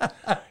fur.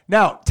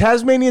 Now,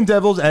 Tasmanian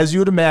devils, as you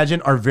would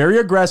imagine, are very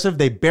aggressive.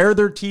 They bare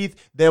their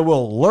teeth. They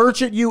will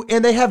lurch at you,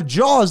 and they have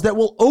jaws that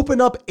will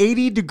open up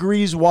 80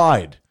 degrees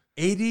wide.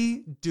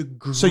 80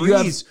 degrees. So you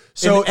have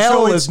an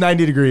L is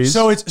 90 degrees.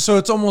 So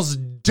it's almost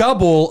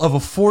double of a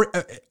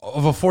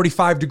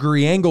 45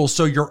 degree angle.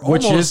 So you're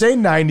which almost, is a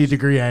 90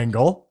 degree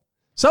angle.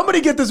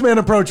 Somebody get this man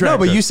a protractor. no,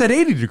 but you said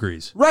 80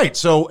 degrees. right.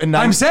 So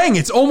I'm saying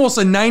it's almost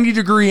a 90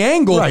 degree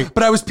angle, Right.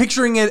 but I was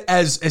picturing it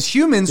as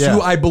humans Yeah.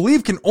 who I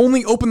believe can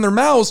only open their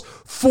mouths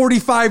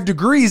 45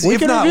 degrees, we if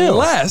can not review.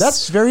 less.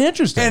 That's very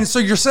interesting. And so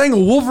you're saying a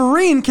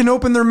Wolverine can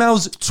open their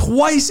mouths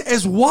twice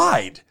as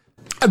wide.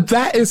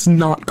 That is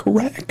not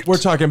correct. we're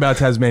talking about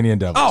Tasmanian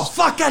devils. Oh,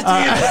 fuck,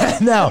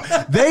 goddamn. Now,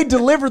 they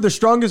deliver the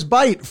strongest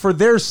bite for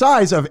their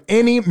size of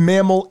any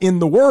mammal in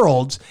the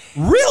world.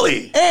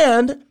 Really?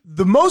 And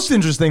the most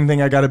interesting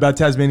thing I got about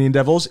Tasmanian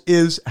devils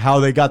is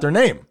how they got their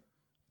name.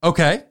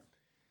 Okay.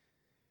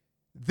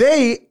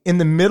 They, in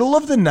the middle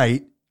of the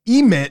night,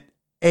 emit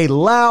a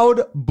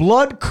loud,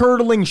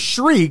 blood-curdling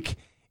shriek,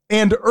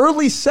 and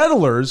early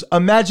settlers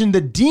imagined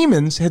that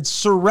demons had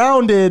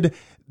surrounded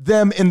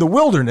them in the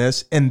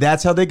wilderness, and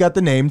that's how they got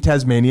the name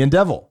Tasmanian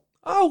Devil.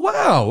 Oh,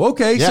 wow.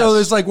 Okay. Yes. So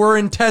there's we're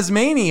in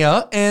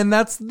Tasmania, and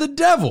that's the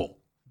devil.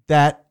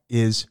 That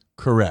is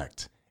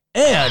correct.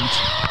 And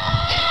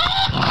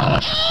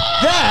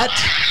that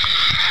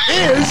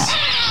is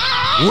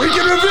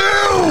Weekend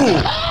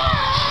Review!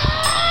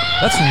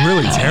 That's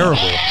really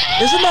terrible.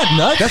 Isn't that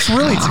nuts? That's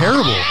really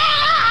terrible.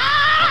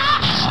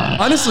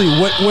 Honestly,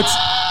 what's...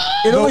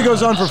 It only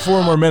goes on for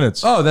 4 more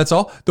minutes. Oh, that's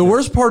all? The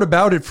worst part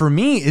about it for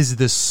me is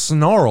the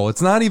snarl.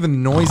 It's not even the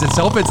noise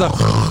itself. It's a...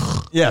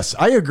 Yes,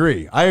 I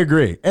agree.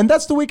 And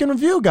that's the Weekend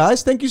Review,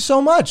 guys. Thank you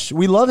so much.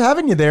 We love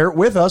having you there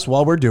with us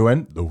while we're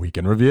doing the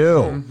Weekend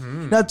Review.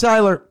 Now,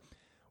 Tyler,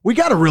 we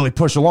got to really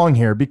push along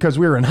here because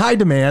we're in high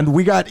demand.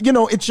 We got,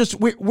 it's just,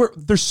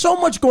 there's so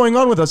much going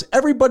on with us.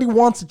 Everybody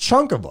wants a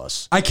chunk of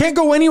us. I can't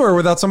go anywhere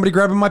without somebody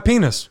grabbing my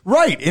penis.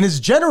 Right. And it's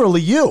generally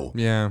you.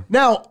 Yeah.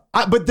 Now,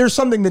 but there's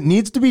something that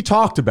needs to be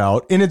talked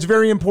about, and it's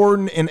very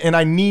important, and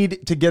I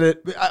need to get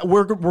it.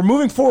 We're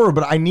moving forward,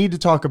 but I need to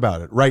talk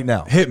about it right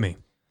now. Hit me.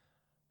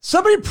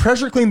 Somebody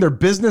pressure cleaned their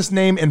business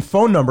name and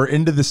phone number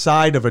into the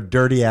side of a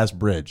dirty ass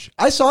bridge.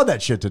 I saw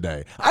that shit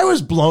today. I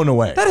was blown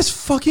away. That is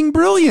fucking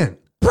brilliant.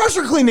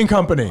 Pressure cleaning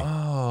company.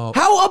 Oh.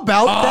 How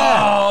about that?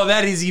 Oh,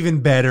 that is even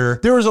better.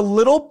 There was a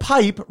little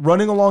pipe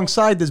running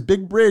alongside this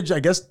big bridge. I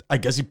guess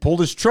he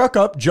pulled his truck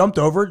up, jumped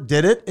over,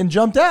 did it, and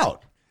jumped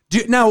out.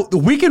 Now, the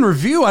Weekend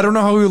Review, I don't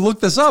know how we looked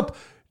this up.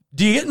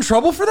 Do you get in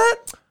trouble for that?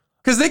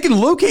 Because they can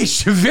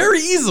locate you very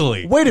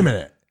easily. Wait a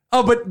minute.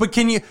 Oh, but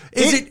can you?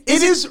 It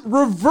is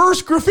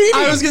reverse graffiti.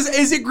 I was gonna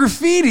say, is it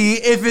graffiti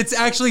if it's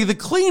actually the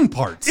clean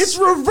parts? It's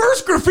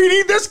reverse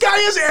graffiti. This guy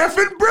is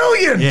effing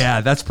brilliant.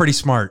 Yeah, that's pretty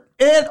smart.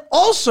 And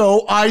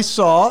also, I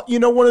saw,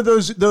 one of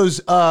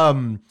those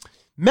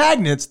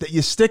magnets that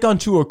you stick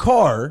onto a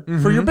car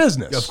for your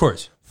business. Of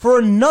course. For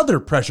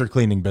another pressure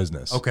cleaning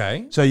business.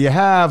 Okay. So you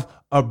have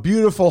a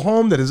beautiful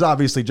home that has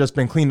obviously just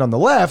been cleaned on the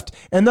left,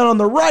 and then on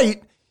the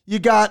right, you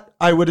got,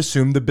 I would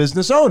assume, the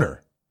business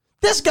owner.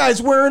 This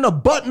guy's wearing a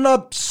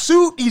button-up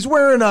suit. He's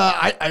wearing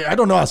I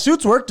don't know how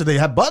suits work. Do they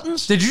have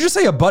buttons? Did you just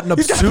say a button-up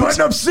He's got suit? a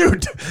button-up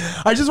suit.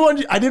 I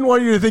didn't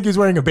want you to think he was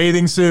wearing a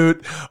bathing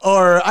suit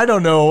or I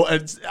don't know.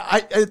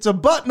 It's a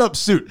button-up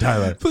suit,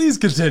 Tyler. Please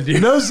continue.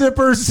 No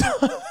zippers.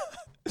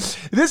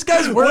 This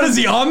guy's wearing. What is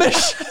he,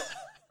 Amish?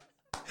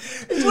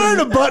 He's wearing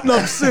a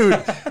button-up suit,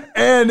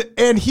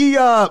 and he.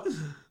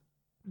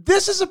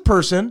 This is a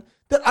person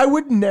that I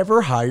would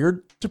never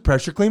hire to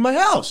pressure clean my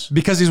house.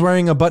 Because he's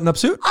wearing a button-up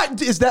suit?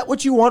 Is that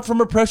what you want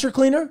from a pressure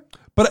cleaner?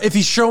 But if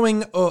he's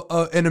showing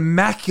an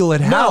immaculate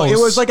house... No, it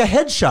was like a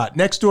headshot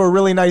next to a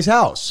really nice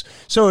house.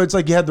 So it's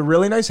like you had the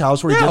really nice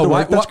house where you did the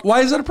work.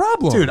 Why is that a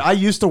problem? Dude, I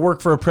used to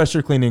work for a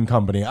pressure cleaning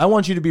company. I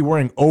want you to be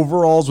wearing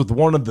overalls with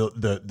one of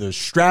the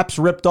straps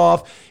ripped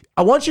off.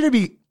 I want you to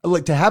be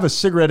to have a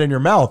cigarette in your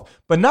mouth,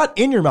 but not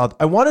in your mouth.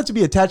 I want it to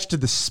be attached to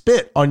the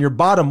spit on your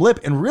bottom lip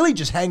and really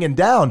just hanging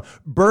down,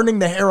 burning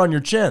the hair on your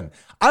chin.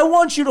 I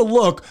want you to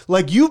look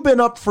like you've been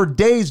up for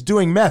days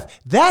doing meth.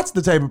 That's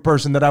the type of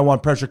person that I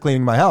want pressure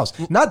cleaning my house.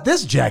 Not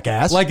this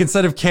jackass. Like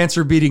instead of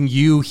cancer beating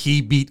you,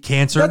 he beat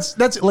cancer.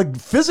 That's like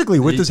physically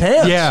with his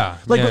hands. Yeah.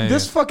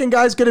 This fucking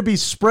guy's going to be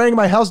spraying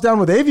my house down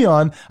with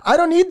Evian. I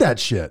don't need that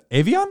shit.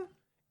 Evian?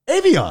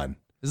 Evian.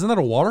 Isn't that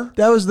a water?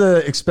 That was the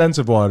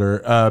expensive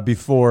water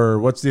before.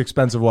 What's the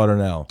expensive water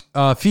now?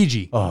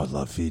 Fiji. Oh, I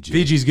love Fiji.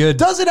 Fiji's good.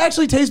 Does it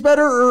actually taste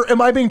better, or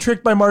am I being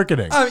tricked by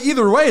marketing?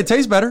 Either way, it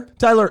tastes better.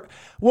 Tyler,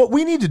 what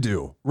we need to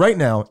do right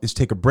now is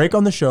take a break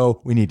on the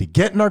show. We need to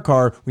get in our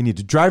car. We need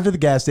to drive to the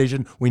gas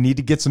station. We need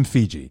to get some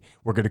Fiji.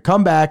 We're going to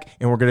come back,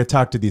 and we're going to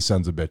talk to these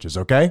sons of bitches,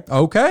 okay?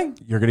 Okay.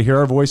 You're going to hear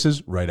our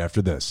voices right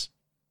after this.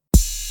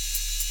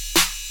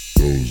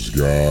 Those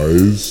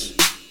guys.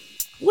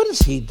 What has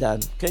he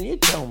done? Can you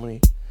tell me?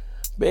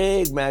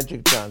 Big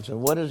Magic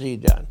Johnson, what has he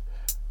done?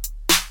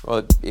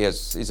 Well,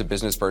 he's a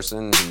business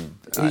person.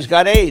 He's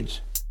got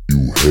AIDS.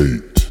 You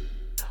hate.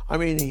 I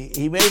mean,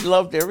 he made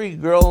love to every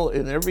girl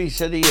in every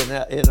city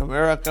in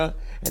America,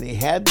 and he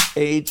had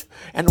AIDS.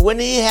 And when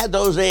he had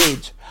those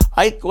AIDS,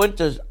 I went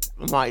to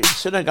my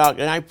synagogue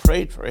and I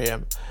prayed for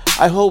him.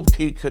 I hoped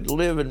he could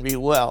live and be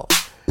well.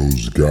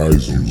 Those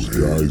guys.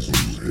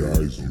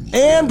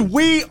 And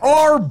we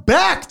are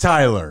back,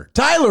 Tyler.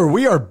 Tyler,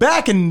 we are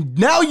back, and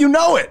now you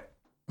know it.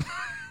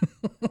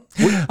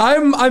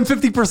 I'm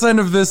 50%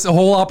 of this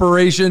whole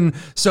operation,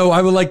 so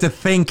I would like to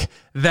think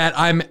that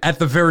I'm at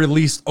the very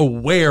least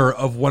aware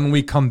of when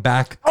we come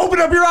back.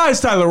 Open up your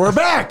eyes, Tyler. We're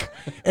back.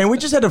 And we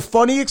just had a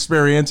funny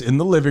experience in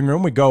the living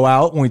room. We go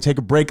out when we take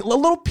a break, a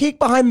little peek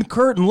behind the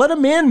curtain. Let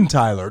him in,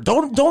 Tyler.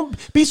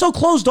 Don't be so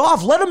closed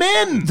off. Let him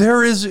in.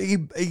 There is a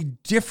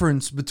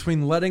difference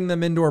between letting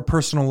them into our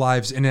personal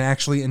lives and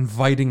actually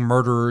inviting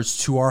murderers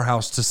to our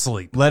house to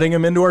sleep. Letting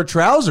him into our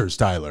trousers,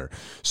 Tyler.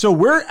 So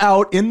we're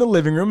out in the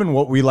living room, and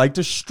what we like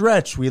to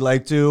stretch. We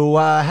like to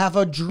have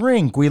a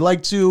drink. We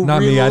like to Not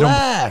relax.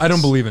 me. I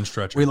don't believe in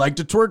stretching. We like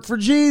to twerk for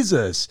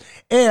Jesus.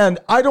 And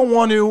I don't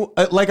want to,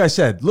 like I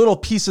said, little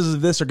pieces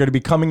of this are going to be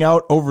coming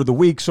out over the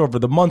weeks, over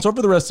the months,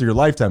 over the rest of your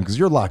lifetime, because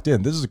you're locked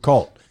in. This is a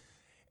cult.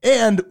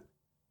 And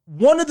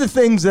one of the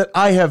things that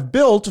I have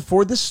built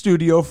for this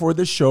studio, for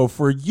this show,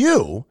 for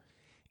you,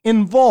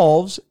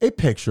 involves a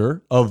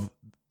picture of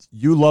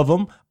you love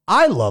him,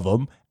 I love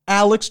him,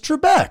 Alex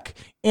Trebek.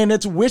 And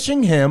it's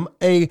wishing him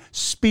a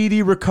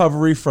speedy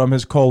recovery from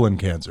his colon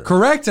cancer.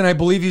 Correct, and I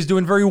believe he's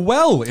doing very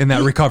well in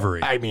that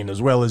recovery. I mean,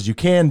 as well as you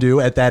can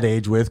do at that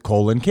age with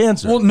colon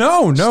cancer. Well,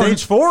 no.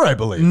 Stage 4, I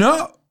believe.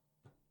 No.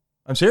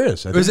 I'm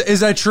serious.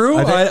 Is that true?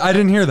 I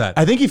didn't hear that.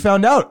 I think he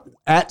found out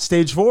at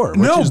stage 4,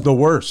 which is the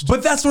worst.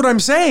 But that's what I'm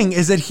saying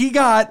is that he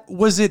got,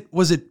 was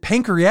it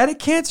pancreatic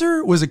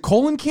cancer? Was it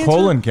colon cancer?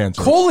 Colon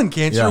cancer. Colon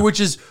cancer, Yeah. which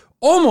is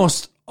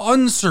almost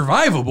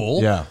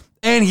unsurvivable. Yeah.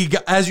 And he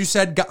got, as you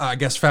said, I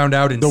guess found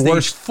out in The stage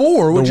worst-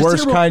 4, which the is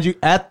worst terrible. kind you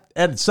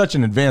at such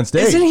an advanced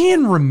age. Isn't he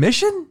in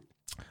remission?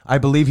 I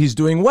believe he's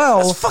doing well.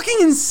 That's fucking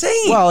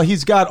insane. Well,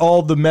 he's got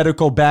all the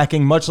medical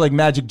backing, much like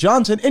Magic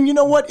Johnson. And you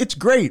know what? It's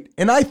great.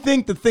 And I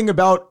think the thing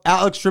about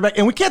Alex Trebek,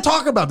 and we can't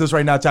talk about this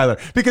right now, Tyler,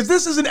 because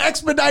this is an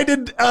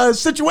expedited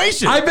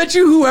situation. I bet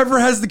you whoever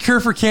has the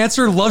cure for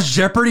cancer loves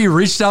Jeopardy,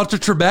 reached out to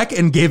Trebek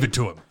and gave it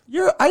to him.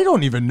 I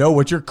don't even know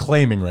what you're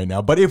claiming right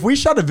now, but if we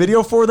shot a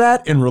video for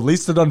that and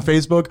released it on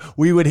Facebook,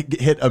 we would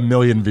hit 1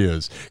 million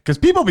views because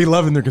people be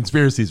loving their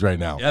conspiracies right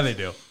now. Yeah, they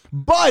do.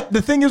 But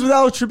the thing is with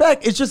Alex Trebek,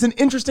 it's just an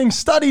interesting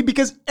study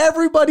because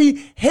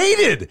everybody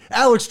hated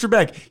Alex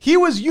Trebek. He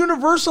was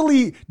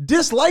universally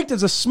disliked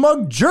as a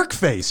smug jerk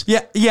face.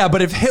 Yeah,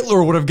 but if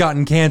Hitler would have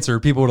gotten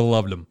cancer, people would have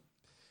loved him.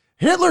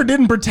 Hitler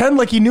didn't pretend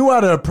like he knew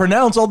how to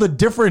pronounce all the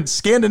different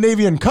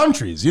Scandinavian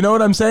countries. You know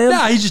what I'm saying?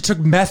 Yeah, he just took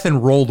meth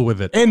and rolled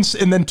with it. And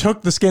then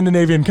took the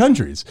Scandinavian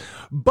countries.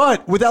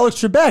 But with Alex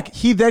Trebek,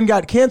 he then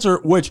got cancer,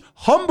 which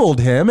humbled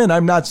him. And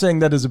I'm not saying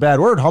that is a bad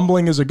word.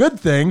 Humbling is a good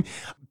thing.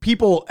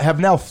 People have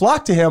now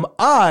flocked to him.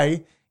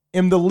 I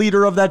am the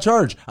leader of that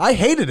charge. I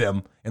hated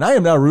him, and I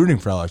am now rooting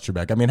for Alex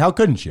Trebek. I mean, how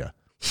couldn't you?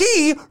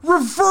 He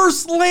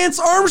reversed Lance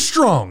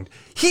Armstrong.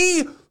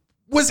 He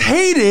was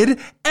hated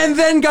and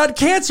then got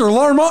cancer.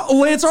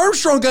 Lance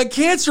Armstrong got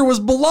cancer, was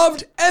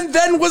beloved, and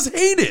then was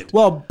hated.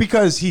 Well,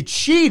 because he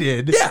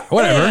cheated. Yeah,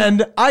 whatever.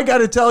 And I got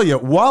to tell you,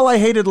 while I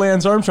hated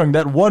Lance Armstrong,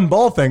 that one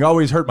ball thing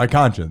always hurt my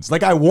conscience.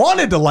 Like, I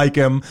wanted to like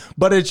him,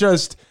 but it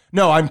just...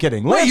 No, I'm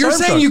kidding. Wait, you're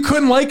saying you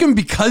couldn't like him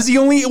because he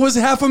only was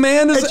half a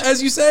man,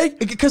 as you say?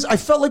 Because I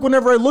felt like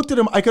whenever I looked at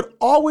him, I could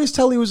always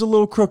tell he was a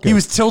little crooked. He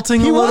was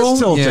tilting a little? He was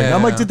tilting. Yeah.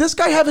 I'm like, did this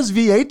guy have his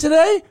V8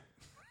 today?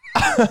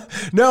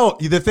 No,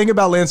 the thing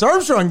about Lance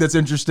Armstrong that's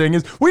interesting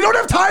is we don't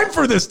have time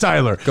for this,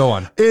 Tyler. Go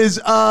on. Is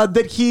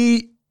that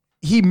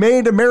he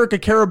made America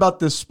care about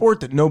this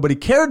sport that nobody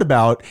cared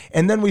about,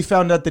 and then we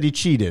found out that he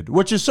cheated,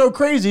 which is so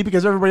crazy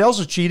because everybody else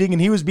was cheating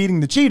and he was beating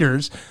the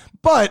cheaters,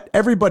 but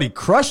everybody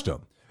crushed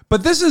him.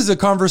 But this is a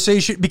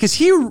conversation because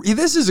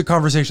this is a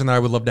conversation that I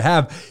would love to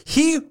have.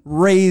 He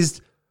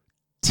raised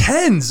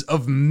tens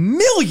of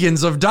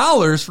millions of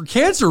dollars for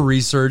cancer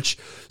research.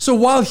 So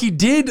while he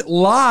did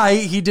lie,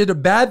 he did a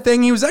bad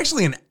thing. He was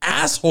actually an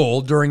asshole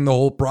during the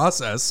whole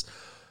process.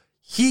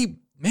 He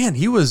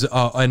was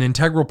an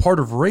integral part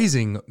of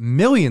raising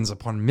millions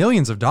upon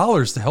millions of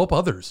dollars to help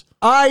others.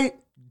 I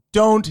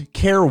don't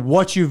care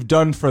what you've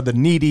done for the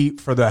needy,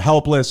 for the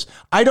helpless.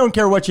 I don't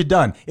care what you've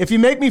done. If you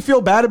make me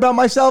feel bad about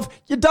myself,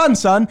 you're done,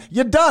 son.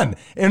 You're done.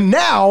 And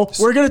now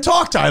we're going to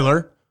talk,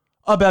 Tyler,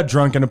 about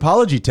drunken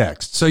apology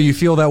texts. So you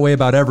feel that way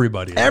about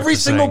everybody? Every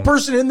single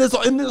person in this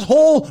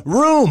whole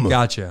room.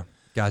 Gotcha.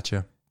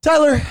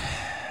 Tyler,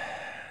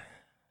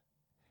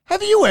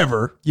 have you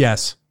ever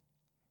Yes.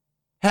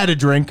 had a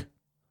drink?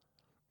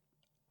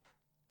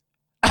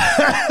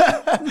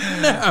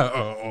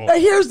 No. Now,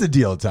 here's the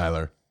deal,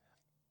 Tyler.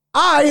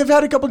 I have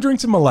had a couple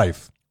drinks in my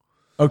life.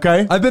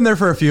 Okay? I've been there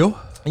for a few.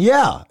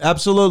 Yeah,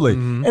 absolutely.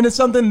 And it's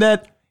something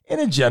that, in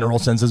a general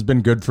sense, has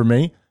been good for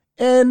me.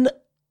 And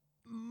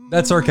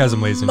That's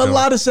sarcasm, ladies and a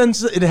gentlemen. lot of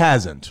sense it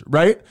hasn't,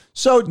 right?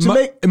 So to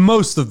make...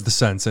 most of the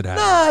sense it has.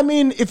 Nah, I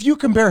mean, if you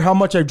compare how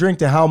much I drink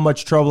to how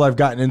much trouble I've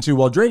gotten into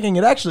while drinking,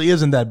 it actually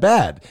isn't that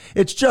bad.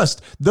 It's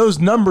just those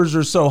numbers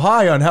are so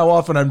high on how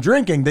often I'm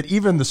drinking that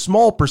even the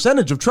small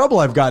percentage of trouble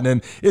I've gotten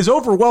in is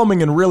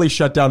overwhelming and really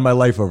shut down my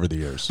life over the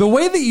years. The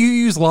way that you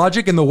use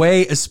logic and the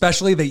way,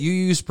 especially, that you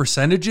use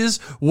percentages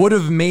would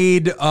have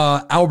made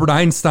Albert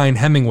Einstein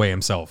Hemingway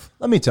himself.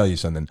 Let me tell you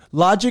something.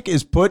 Logic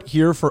is put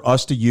here for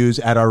us to use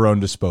at our own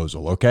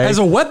disposal, okay? As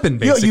a weapon,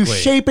 basically. You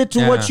shape it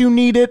to what you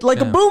need it, like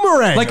a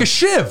boomerang. Like a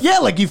shiv. Yeah,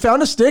 like you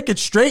found a stick,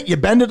 it's straight, you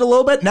bend it a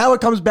little bit, now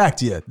it comes back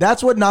to you.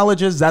 That's what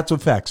knowledge is, that's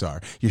what facts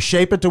are. You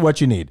shape it to what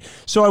you need.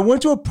 So I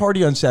went to a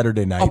party on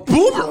Saturday night. A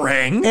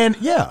boomerang? And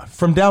yeah,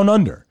 from down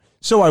under.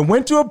 So I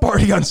went to a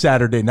party on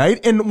Saturday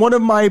night, and one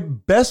of my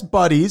best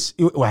buddies,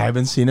 I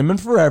haven't seen him in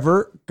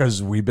forever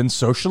because we've been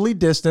socially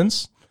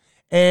distanced.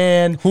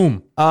 And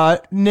Whom?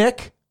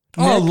 Nick.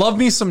 Oh, love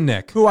me some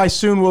Nick. Who I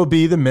soon will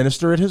be the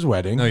minister at his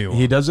wedding. No, you won't.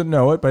 He doesn't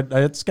know it, but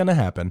it's going to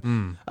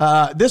happen.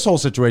 This whole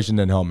situation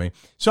didn't help me.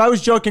 So I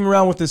was joking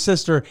around with his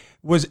sister,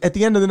 was at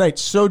the end of the night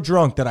so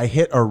drunk that I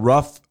hit a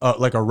rough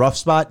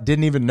spot,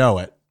 didn't even know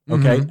it.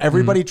 Okay.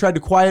 Everybody tried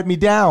to quiet me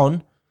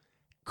down,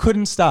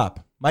 couldn't stop.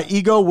 My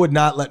ego would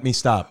not let me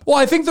stop. Well,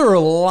 I think there are a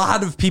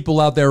lot of people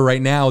out there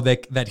right now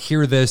that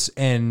hear this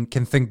and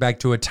can think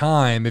back to a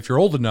time, if you're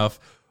old enough,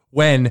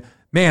 when,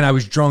 man, I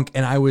was drunk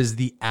and I was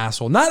the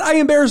asshole. Not I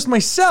embarrassed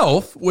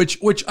myself, which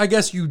I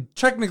guess you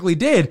technically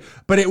did,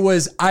 but it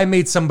was I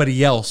made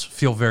somebody else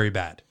feel very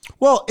bad.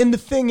 Well, and the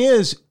thing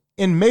is,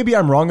 and maybe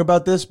I'm wrong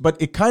about this,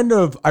 but it kind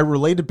of, I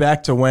related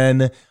back to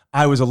when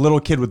I was a little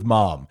kid with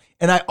mom.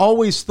 And I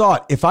always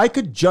thought if I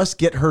could just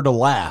get her to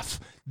laugh,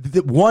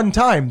 one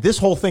time, this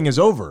whole thing is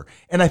over.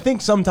 And I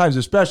think sometimes,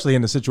 especially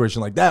in a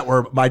situation like that,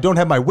 where I don't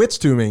have my wits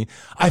to me,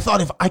 I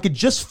thought if I could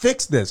just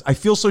fix this, I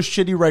feel so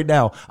shitty right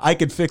now, I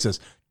could fix this.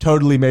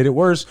 Totally made it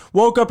worse.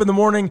 Woke up in the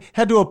morning,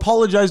 had to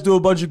apologize to a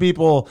bunch of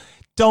people.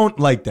 Don't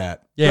like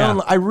that. Yeah.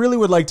 I really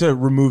would like to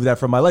remove that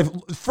from my life.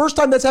 First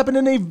time that's happened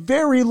in a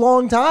very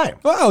long time.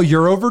 Well,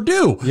 you're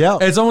overdue. Yeah.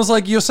 It's almost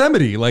like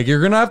Yosemite. Like, you're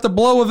going to have to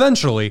blow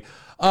eventually.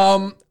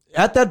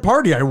 At that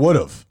party, I would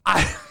have.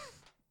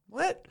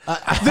 What?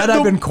 Had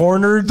I been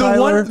cornered,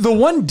 Tyler? The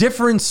one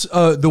difference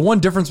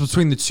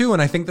between the two,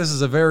 and I think this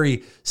is a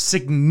very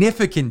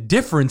significant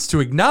difference to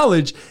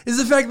acknowledge, is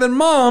the fact that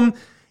mom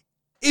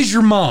is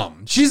your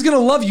mom. She's going to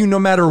love you no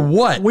matter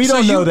what. We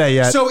don't know that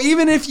yet. So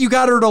even if you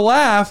got her to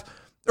laugh,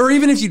 or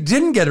even if you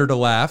didn't get her to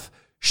laugh,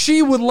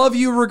 she would love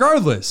you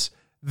regardless.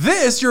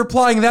 This, you're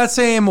applying that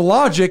same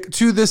logic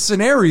to this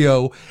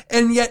scenario,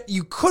 and yet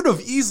you could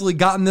have easily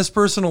gotten this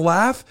person a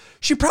laugh.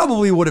 She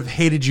probably would have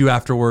hated you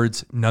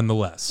afterwards,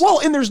 nonetheless. Well,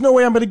 and there's no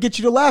way I'm going to get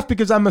you to laugh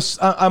because I'm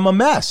a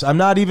mess. I'm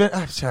not even,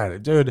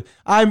 dude.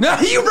 No,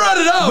 you brought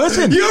it up.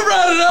 Listen, you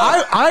brought it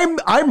up.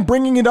 I'm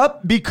bringing it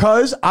up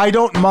because I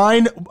don't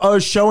mind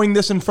showing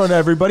this in front of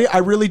everybody. I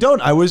really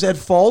don't. I was at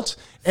fault.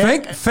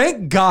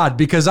 Thank God,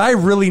 because I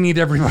really need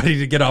everybody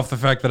to get off the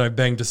fact that I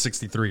banged a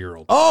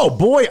 63-year-old. Oh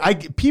boy,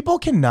 people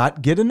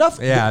cannot get enough.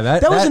 Yeah,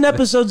 that was in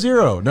episode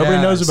 0.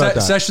 Nobody knows about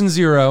that. Session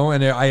 0,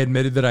 and I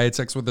admitted that I had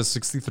sex with a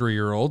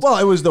 63-year-old. Well,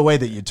 it was the way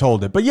that you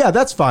told it, but yeah,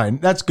 that's fine.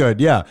 That's good.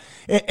 Yeah,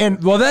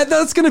 and well,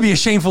 that's going to be a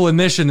shameful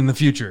admission in the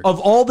future. Of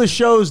all the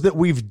shows that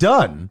we've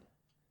done,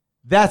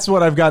 that's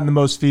what I've gotten the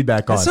most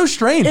feedback on. It's so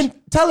strange. And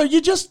Tyler,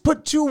 you just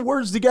put 2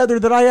 words together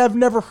that I have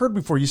never heard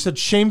before. You said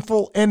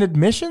shameful and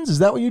admissions. Is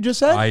that what you just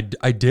said?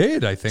 I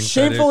did. I think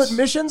shameful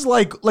admissions,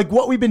 like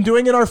what we've been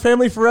doing in our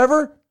family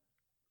forever.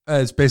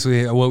 It's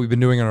basically what we've been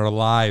doing in our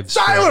lives.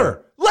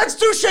 Tyler, let's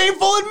do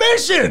shameful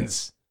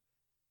admissions.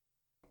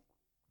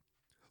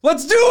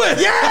 Let's do it.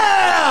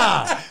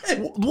 Yeah.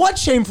 What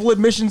shameful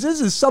admissions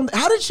is something.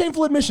 How did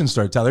shameful admissions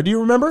start, Tyler? Do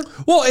you remember?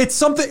 Well, it's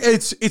something.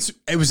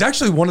 It was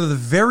actually one of the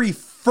very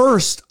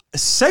first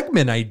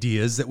segment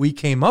ideas that we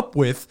came up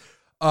with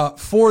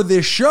for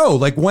this show.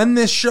 Like when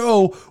this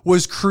show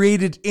was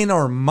created in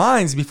our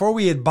minds, before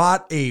we had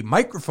bought a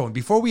microphone,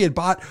 before we had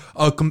bought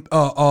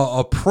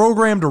a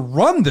program to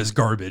run this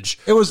garbage.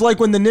 It was like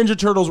when the Ninja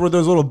Turtles were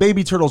those little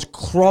baby turtles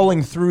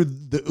crawling through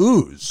the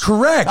ooze.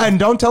 Correct. And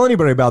don't tell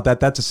anybody about that.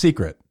 That's a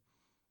secret.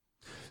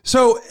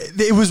 So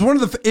it was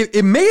one of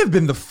it may have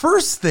been the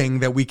first thing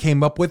that we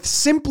came up with,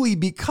 simply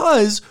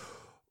because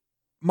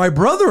my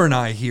brother and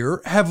I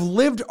here have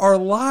lived our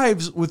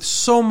lives with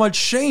so much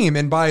shame.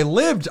 And by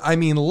lived, I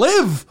mean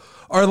live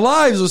our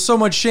lives with so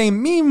much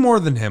shame, me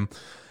more than him.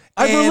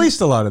 I've released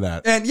a lot of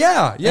that. And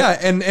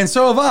and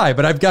so have I,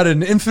 but I've got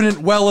an infinite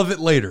well of it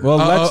later.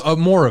 Well,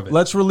 more of it.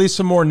 Let's release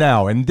some more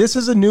now. And this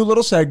is a new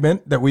little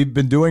segment that we've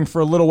been doing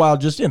for a little while,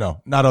 just,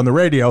 not on the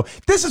radio.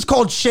 This is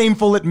called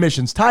Shameful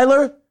Admissions.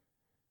 Tyler,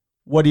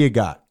 what do you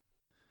got?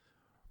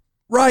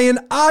 Ryan,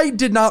 I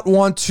did not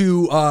want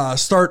to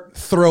start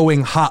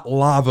throwing hot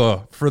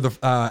lava for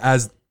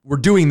as we're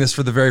doing this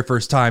for the very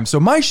first time. So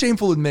my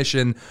shameful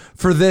admission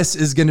for this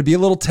is going to be a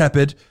little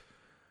tepid.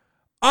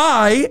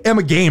 I am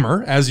a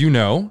gamer, as you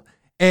know,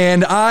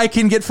 and I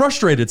can get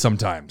frustrated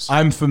sometimes.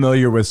 I'm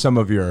familiar with some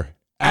of your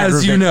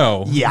as you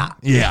know.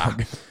 Yeah.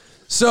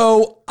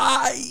 So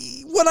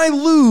when I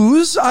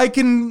lose,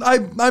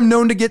 I'm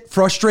known to get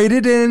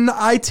frustrated, and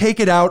I take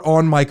it out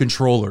on my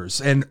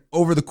controllers. And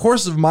over the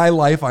course of my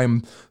life,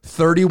 I'm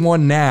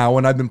 31 now,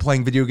 and I've been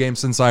playing video games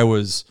since I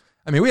was,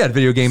 we had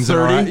video games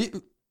 30?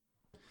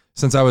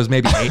 Since I was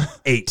maybe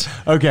eight.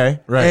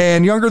 Okay, right.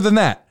 And younger than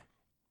that.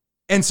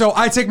 And so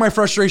I take my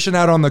frustration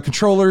out on the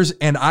controllers,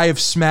 and I have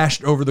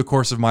smashed over the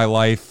course of my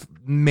life,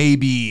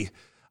 maybe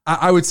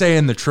I would say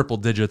in the triple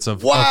digits of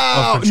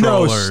controllers.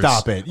 No,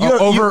 stop it.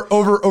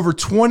 Over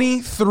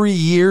 23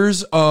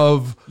 years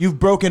of... You've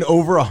broken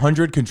over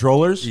 100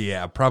 controllers?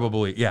 Yeah,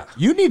 probably, yeah.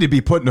 You need to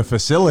be put in a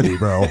facility,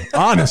 bro.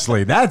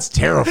 Honestly, that's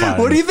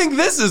terrifying. What do you think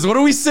this is? What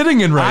are we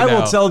sitting in right now? I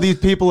will tell these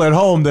people at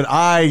home that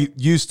I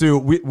used to...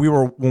 We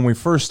were, when we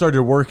first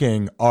started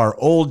working our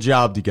old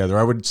job together,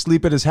 I would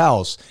sleep at his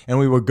house, and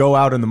we would go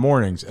out in the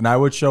mornings, and I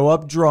would show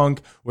up drunk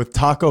with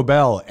Taco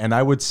Bell, and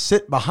I would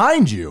sit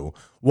behind you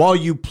while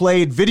you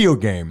played video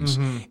games.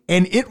 Mm-hmm.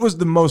 And it was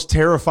the most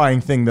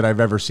terrifying thing that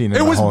I've ever seen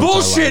in my whole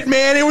bullshit,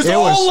 man. It was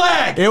all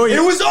lag. It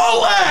was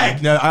all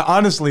lag. No,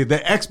 honestly, the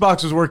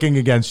Xbox was working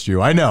against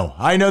you. I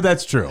know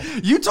that's true.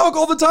 You talk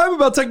all the time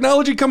about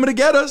technology coming to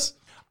get us.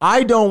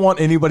 I don't want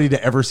anybody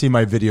to ever see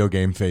my video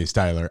game face,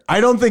 Tyler.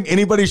 I don't think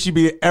anybody should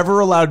be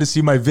ever allowed to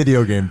see my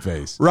video game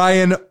face.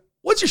 Ryan,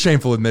 what's your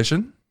shameful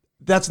admission?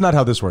 That's not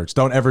how this works.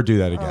 Don't ever do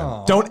that again.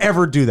 Aww. Don't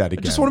ever do that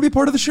again. I just want to be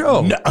part of the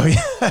show. No,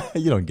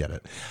 you don't get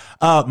it.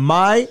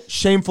 My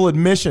shameful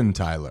admission,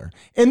 Tyler,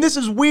 and this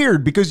is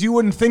weird because you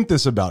wouldn't think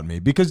this about me,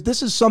 because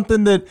this is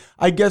something that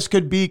I guess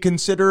could be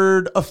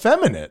considered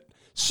effeminate.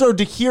 So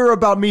to hear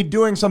about me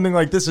doing something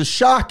like this is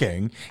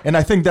shocking, and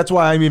I think that's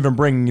why I'm even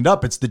bringing it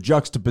up. It's the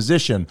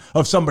juxtaposition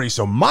of somebody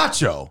so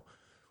macho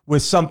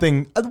with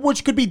something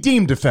which could be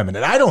deemed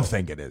effeminate. I don't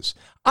think it is.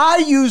 I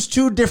use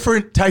 2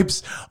 different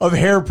types of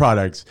hair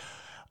products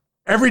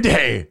every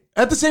day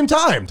at the same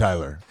time,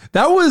 Tyler.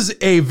 That was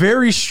a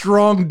very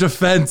strong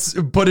defense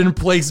put in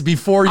place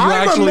before you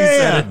actually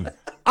said it.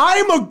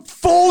 I'm a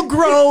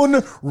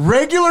full-grown,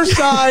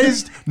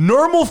 regular-sized,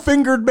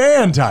 normal-fingered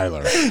man,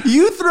 Tyler.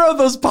 You throw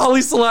those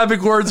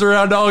polysyllabic words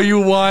around all you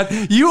want.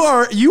 You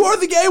are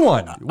the gay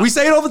one. We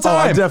say it all the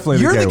time. I'm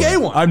definitely You're the gay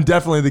one. I'm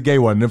definitely the gay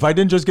one. And if I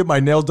didn't just get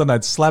my nails done,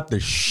 I'd slap the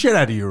shit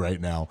out of you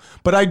right now.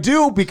 But I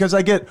do, because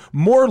I get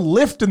more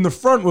lift in the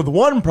front with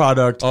one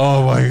product.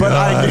 Oh my God. But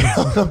I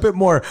get a bit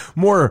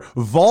more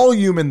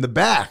volume in the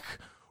back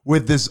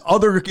with this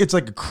other, it's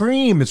like a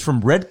cream. It's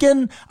from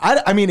Redken.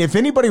 I mean, if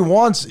anybody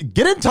wants,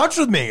 get in touch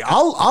with me.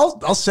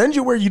 I'll send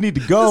you where you need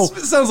to go.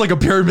 This sounds like a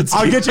pyramid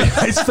scheme. I'll get you a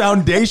nice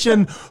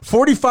foundation.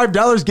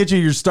 $45 get you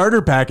your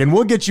starter pack, and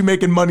we'll get you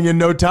making money in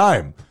no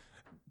time.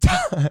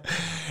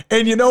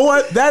 And you know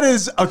what? That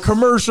is a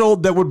commercial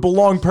that would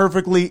belong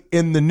perfectly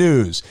in the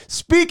news.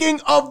 Speaking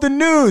of the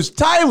news,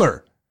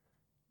 Tyler,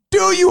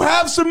 do you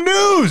have some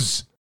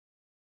news?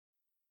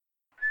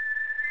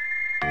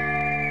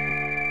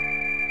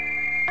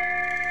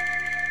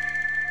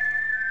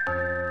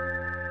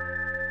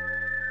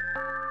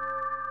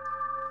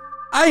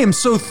 I am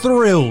so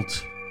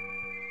thrilled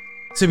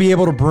to be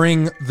able to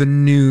bring the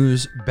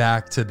news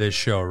back to this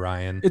show,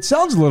 Ryan. It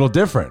sounds a little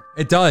different.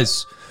 It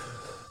does.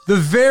 The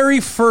very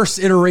first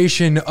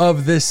iteration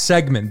of this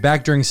segment,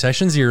 back during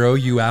Session 0,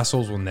 you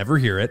assholes will never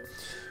hear it,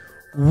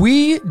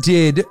 we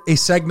did a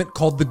segment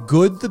called The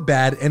Good, the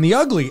Bad, and the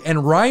Ugly.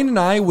 And Ryan and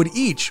I would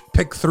each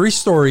pick 3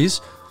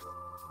 stories,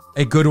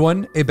 a good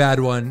one, a bad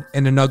one,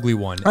 and an ugly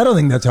one. I don't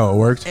think that's how it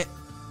worked.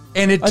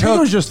 And it I think it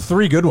was just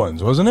 3 good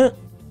ones, wasn't it?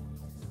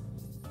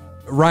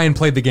 Ryan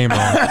played the game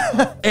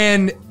wrong.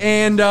 and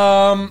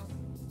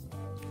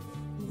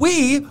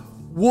we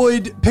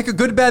would pick a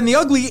good, bad, and the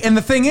ugly. And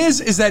the thing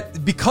is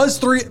that because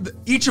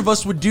each of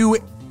us would do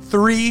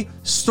 3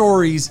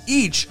 stories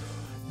each,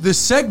 the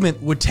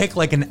segment would take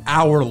like an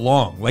hour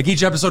long. Like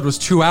each episode was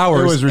 2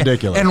 hours. It was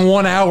ridiculous. And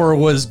 1 hour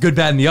was good,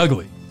 bad, and the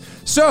ugly.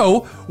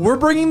 So we're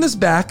bringing this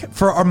back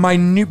for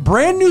my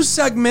brand new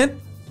segment.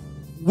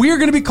 We're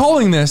going to be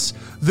calling this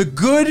The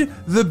Good,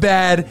 the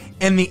Bad,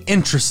 and the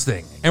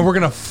Interesting. And we're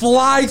going to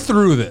fly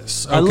through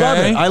this. Okay? I love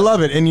it. I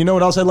love it. And you know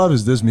what else I love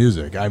is this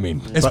music. I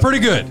mean, it's pretty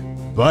good.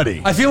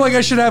 Buddy. I feel like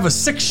I should have a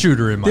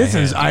 6-shooter in my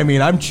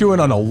hand. I'm chewing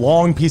on a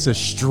long piece of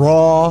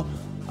straw.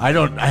 I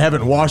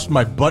haven't washed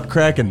my butt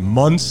crack in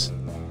months.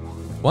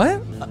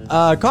 What?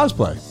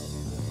 Cosplay.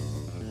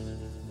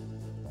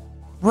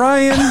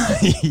 Ryan,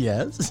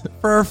 Yes.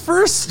 for our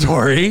first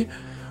story,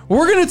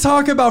 we're going to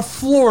talk about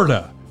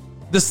Florida,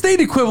 the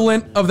state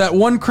equivalent of that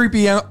one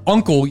creepy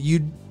uncle you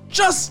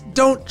just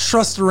don't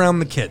trust around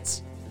the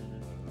kids.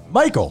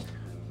 Michael.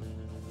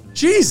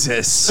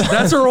 Jesus,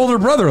 that's our older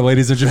brother,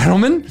 ladies and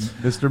gentlemen.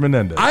 Mr.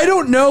 Menendez. I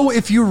don't know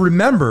if you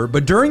remember,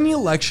 but during the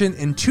election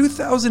in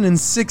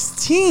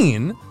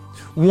 2016,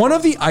 one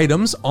of the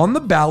items on the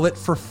ballot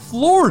for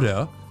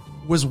Florida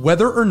was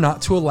whether or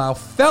not to allow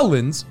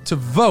felons to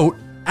vote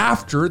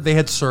after they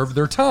had served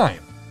their time.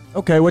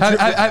 Okay.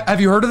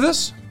 Have you heard of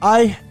this?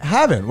 I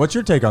haven't. What's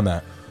your take on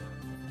that?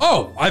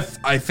 Oh,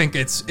 I think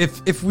it's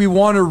if we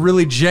want to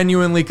really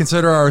genuinely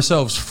consider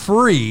ourselves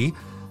free,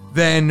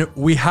 then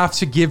we have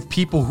to give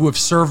people who have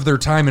served their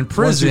time in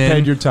prison. Once you've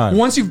paid your time.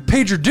 Once you've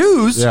paid your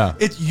dues, Yeah.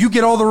 you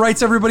get all the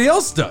rights everybody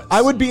else does.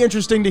 I would be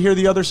interesting to hear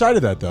the other side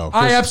of that, though.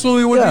 I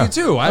absolutely would Yeah. be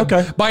too.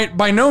 Okay.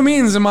 By no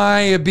means am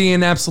I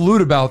being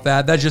absolute about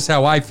that. That's just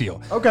how I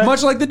feel. Okay.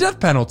 Much like the death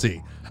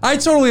penalty. I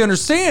totally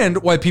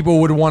understand why people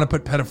would want to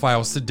put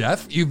pedophiles to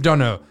death. You've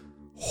done a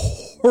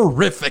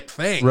horrific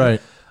thing.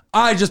 Right.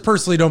 I just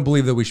personally don't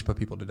believe that we should put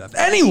people to death.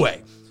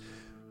 Anyway,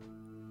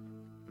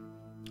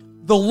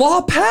 the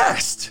law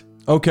passed.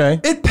 Okay.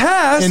 It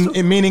passed.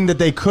 In meaning that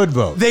they could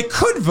vote. They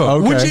could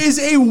vote, Okay. which is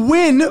a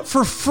win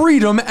for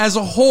freedom as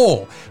a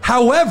whole.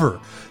 However,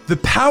 the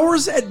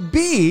powers that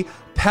be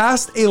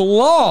passed a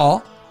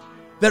law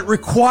that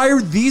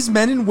required these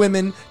men and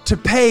women to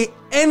pay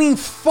any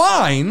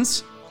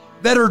fines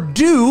that are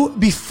due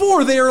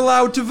before they are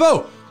allowed to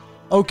vote.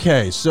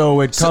 Okay,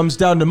 so it comes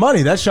down to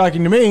money. That's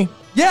shocking to me.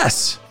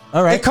 Yes.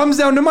 All right. It comes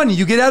down to money.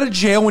 You get out of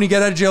jail. When you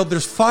get out of jail,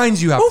 there's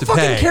fines you have Who to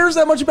fucking pay. cares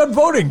that much about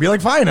voting? Be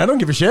like, fine, I don't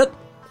give a shit.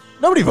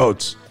 Nobody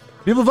votes.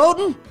 People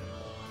voting?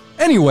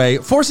 Anyway,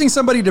 forcing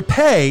somebody to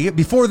pay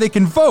before they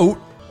can vote,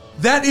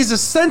 that is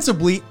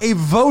ostensibly a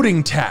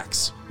voting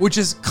tax, which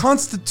is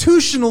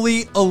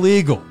constitutionally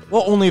illegal.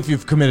 Well, only if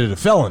you've committed a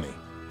felony.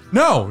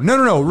 No.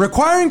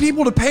 Requiring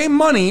people to pay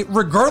money,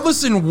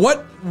 regardless in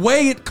what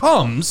way it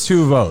comes,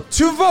 To vote.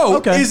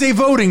 Okay. is a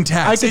voting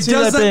tax. I can It see that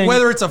doesn't, being-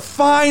 whether it's a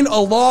fine, a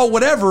law,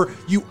 whatever,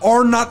 you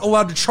are not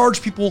allowed to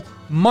charge people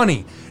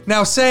money.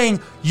 Now, saying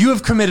you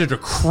have committed a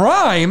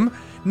crime,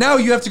 now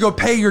you have to go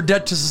pay your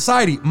debt to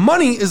society.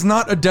 Money is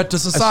not a debt to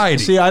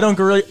society. See, I don't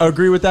really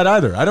agree with that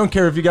either. I don't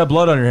care if you got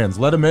blood on your hands.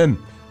 Let him in.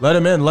 Let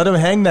him in. Let him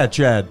hang that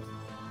Chad.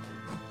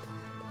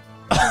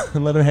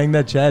 Let him hang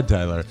that Chad,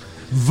 Tyler.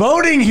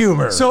 Voting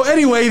humor. So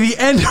anyway, the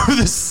end of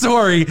the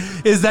story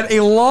is that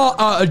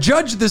a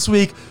judge this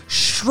week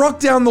struck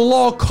down the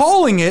law,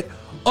 calling it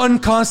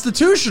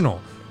unconstitutional.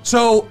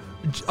 So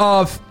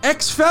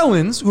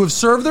ex-felons who have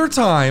served their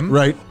time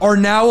Right. are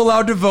now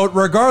allowed to vote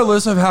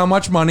regardless of how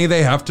much money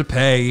they have to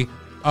pay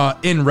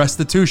in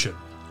restitution.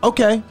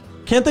 Okay.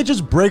 Can't they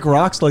just break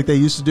rocks like they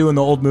used to do in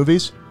the old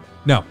movies?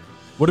 No,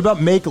 What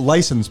about make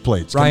license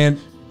plates? Ryan,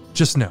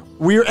 just no.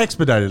 We're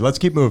expedited. Let's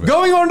keep moving.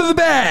 Going on to the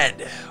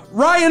bad.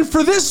 Ryan,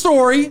 for this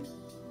story,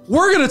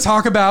 we're going to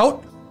talk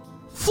about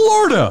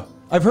Florida,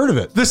 I've heard of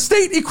it. The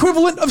state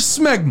equivalent of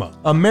smegma.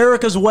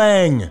 America's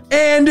Wang.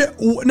 And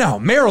no,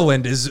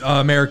 Maryland is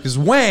America's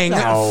wang.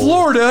 No.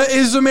 Florida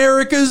is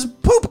America's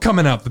poop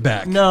coming out the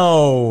back.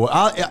 No.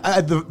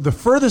 The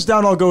furthest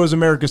down I'll go is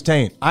America's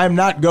taint. I'm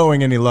not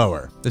going any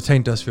lower. The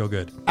taint does feel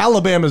good.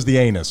 Alabama's the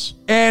anus.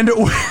 And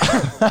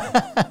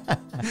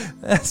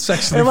that's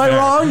actually Am I fair.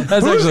 wrong?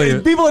 That's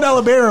actually People in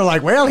Alabama are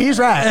like, well, he's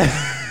right.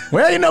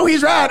 Well, you know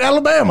he's right.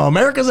 Alabama,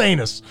 America's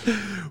anus.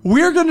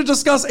 We're going to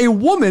discuss a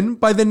woman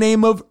by the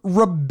name of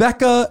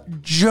Rebecca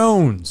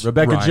Jones.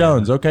 Rebecca Ryan.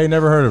 Jones. Okay,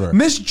 never heard of her.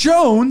 Miss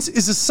Jones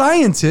is a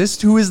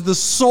scientist who is the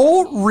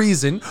sole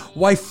reason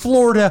why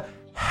Florida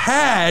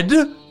had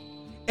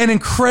an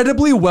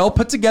incredibly well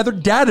put together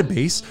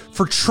database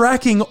for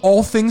tracking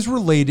all things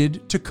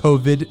related to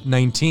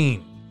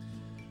COVID-19.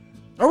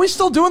 Are we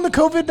still doing the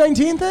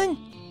COVID-19 thing?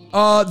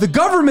 The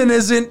government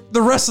isn't,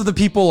 the rest of the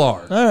people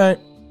are. All right.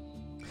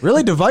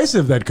 Really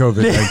divisive, that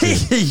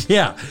COVID-19.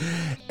 Yeah.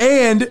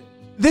 And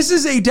this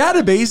is a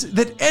database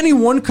that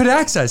anyone could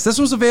access. This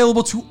was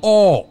available to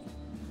all.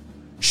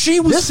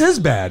 This is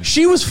bad.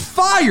 She was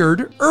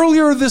fired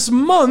earlier this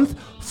month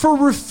for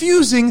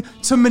refusing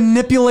to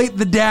manipulate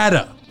the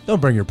data. Don't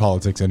bring your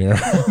politics in here.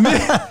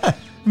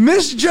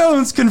 Miss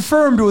Jones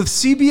confirmed with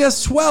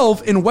CBS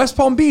 12 in West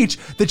Palm Beach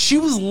that she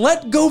was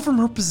let go from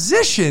her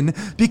position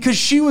because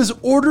she was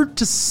ordered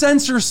to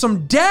censor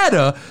some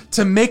data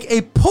to make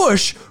a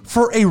push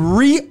for a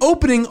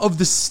reopening of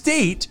the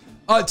state,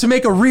 to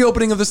make a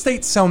reopening of the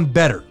state sound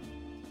better.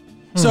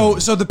 So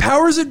the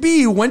powers that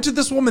be went to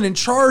this woman in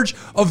charge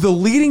of the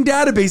leading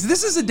database.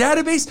 This is a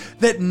database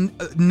that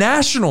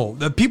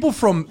the people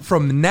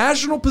from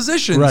national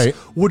positions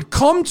would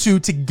come to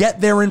get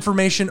their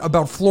information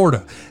about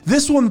Florida.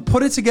 This woman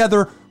put it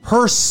together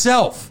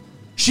herself.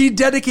 She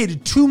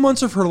dedicated 2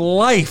 months of her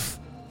life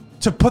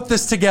to put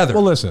this together.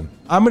 Well, listen,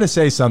 I'm going to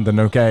say something,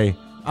 okay?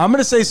 I'm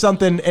going to say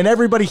something, and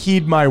everybody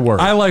heed my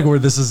word. I like where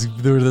this is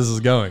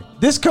going.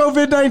 This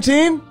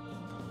COVID-19,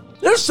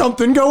 there's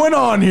something going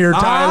on here,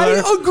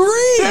 Tyler. I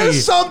agree.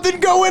 There's something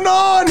going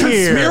on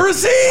here.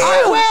 Conspiracy?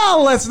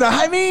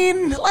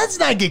 Let's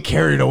not get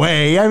carried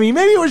away. I mean,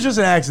 maybe it was just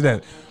an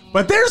accident.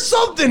 But there's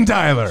something,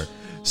 Tyler.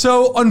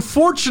 So,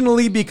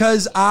 unfortunately,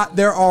 because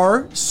there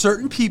are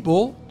certain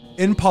people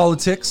in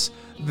politics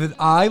that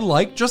I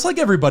like, just like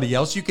everybody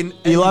else, you can...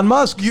 Elon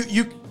Musk.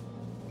 You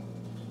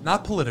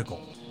not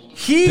political.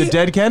 The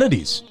dead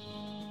Kennedys.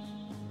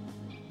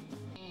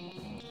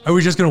 Are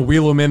we just going to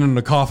wheel him in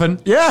a coffin?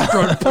 Yeah.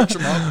 Punch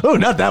him up? Oh,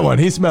 not that one.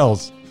 He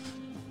smells.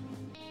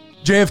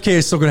 JFK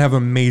is still going to have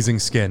amazing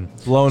skin.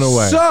 Blown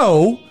away.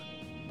 So,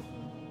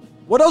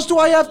 what else do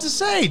I have to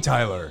say,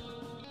 Tyler?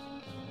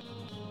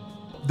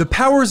 the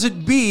powers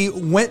that be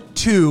went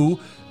to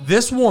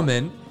this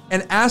woman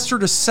and asked her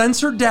to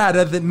censor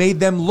data that made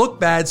them look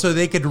bad so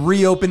they could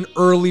reopen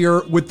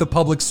earlier with the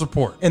public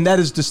support. And that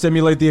is to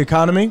stimulate the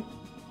economy?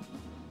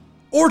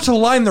 Or to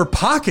line their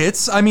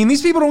pockets. I mean,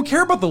 these people don't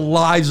care about the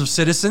lives of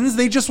citizens.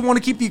 They just want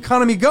to keep the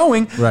economy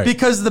going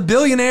because the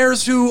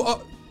billionaires who...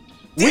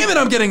 damn it,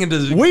 I'm getting into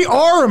this. We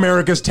are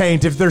America's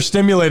taint if they're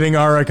stimulating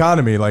our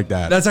economy like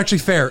that. That's actually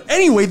fair.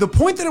 Anyway, the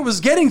point that I was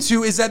getting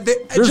to is that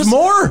there's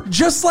more.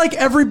 Just like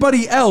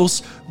everybody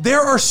else, there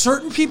are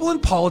certain people in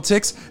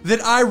politics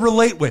that I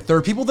relate with. There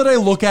are people that I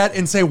look at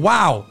and say,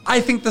 wow, I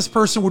think this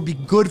person would be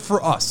good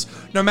for us.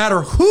 No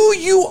matter who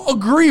you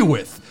agree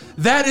with,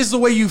 that is the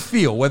way you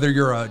feel. Whether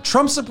you're a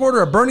Trump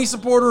supporter, a Bernie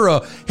supporter,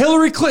 a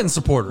Hillary Clinton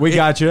supporter. We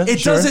got you.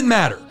 It doesn't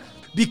matter.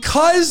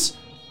 Because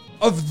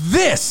of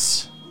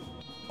this...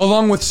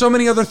 along with so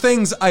many other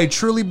things, I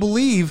truly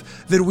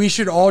believe that we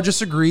should all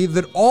just agree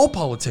that all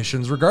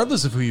politicians,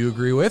 regardless of who you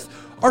agree with,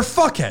 are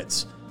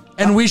fuckheads.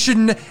 And we should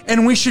not...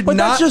 But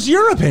that's just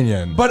your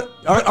opinion. But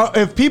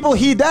if people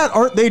heed that,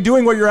 aren't they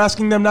doing what you're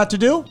asking them not to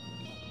do?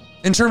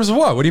 In terms of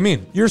what? What do you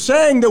mean? You're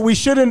saying that we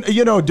shouldn't,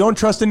 don't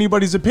trust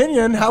anybody's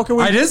opinion. How can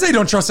we... I didn't say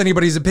don't trust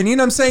anybody's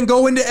opinion. I'm saying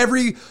go into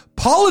every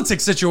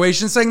politics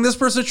situation saying this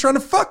person's trying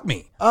to fuck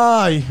me.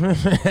 I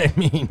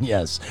mean,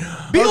 yes.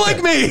 Be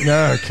like me.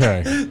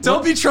 Okay.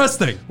 Don't be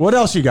trusting. What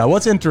else you got?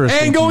 What's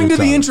interesting? And going to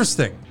the Tom?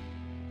 interesting.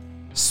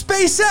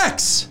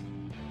 SpaceX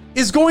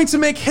is going to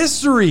make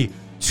history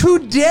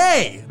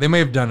today. They may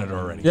have done it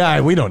already. Yeah,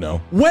 we don't know.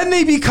 When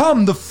they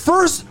become the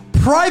first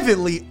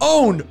privately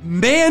owned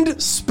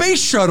manned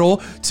space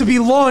shuttle to be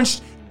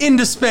launched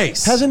into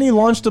space. Hasn't he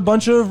launched a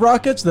bunch of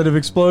rockets that have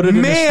exploded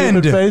in his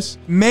stupid face?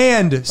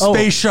 Manned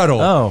space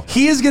shuttle. Oh.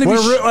 He is going to be...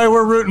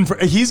 We're rooting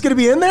for... He's going to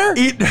be in there?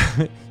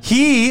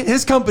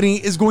 His company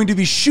is going to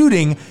be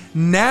shooting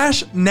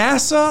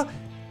NASA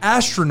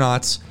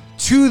astronauts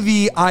to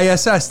the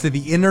ISS, to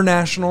the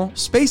International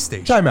Space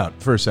Station. Time out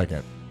for a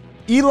second.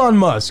 Elon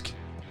Musk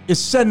is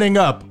sending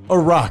up a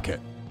rocket.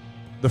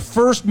 The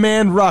first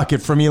manned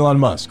rocket from Elon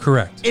Musk.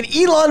 Correct. And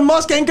Elon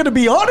Musk ain't going to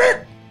be on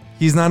it?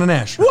 He's not an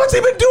astronaut. What's he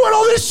been doing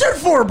all this shit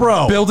for,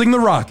 bro? Building the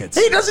rockets.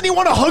 Hey, doesn't he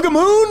want to hug a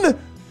moon?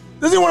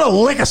 Doesn't he want to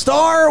lick a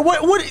star?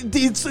 What?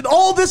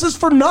 All this is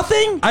for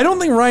nothing? I don't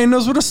think Ryan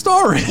knows what a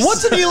star is.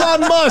 What's an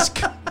Elon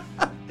Musk?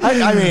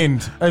 I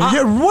mean,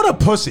 what a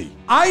pussy.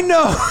 I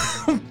know.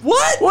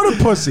 What? What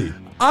a pussy.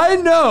 I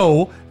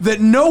know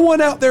that no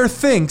one out there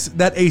thinks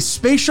that a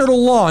space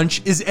shuttle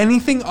launch is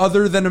anything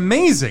other than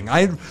amazing.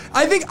 I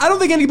don't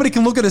think anybody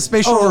can look at a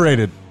space shuttle.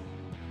 Overrated.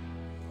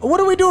 What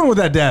are we doing with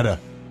that data?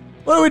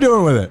 What are we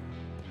doing with it?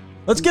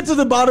 Let's get to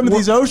the bottom of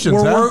these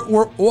oceans,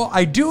 Well,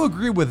 I do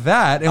agree with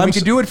that, and we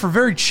can do it for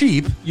very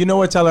cheap. You know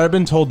what, Tyler? I've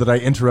been told that I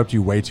interrupt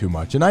you way too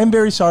much, and I'm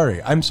very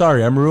sorry. I'm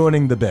sorry. I'm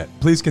ruining the bit.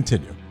 Please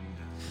continue.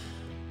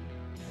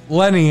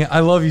 Lenny,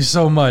 I love you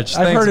so much.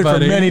 I've Thanks, heard it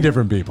buddy. from many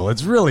different people.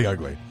 It's really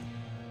ugly.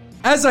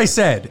 As I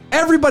said,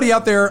 everybody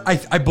out there,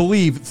 I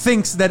believe,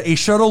 thinks that a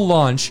shuttle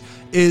launch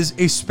is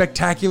a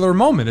spectacular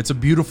moment. It's a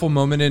beautiful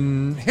moment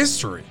in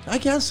history. I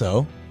guess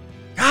so.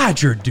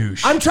 God, you're a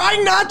douche. I'm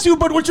trying not to,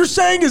 but what you're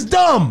saying is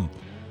dumb.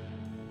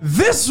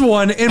 This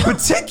one in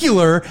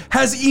particular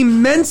has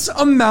immense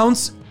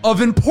amounts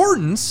of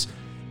importance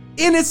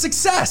in its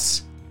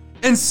success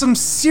and some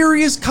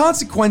serious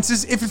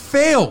consequences if it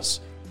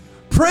fails.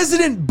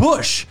 President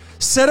Bush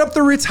set up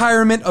the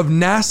retirement of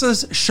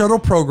NASA's shuttle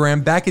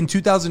program back in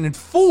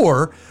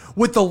 2004,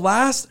 with the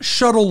last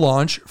shuttle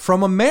launch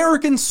from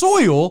American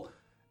soil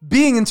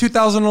being in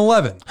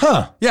 2011.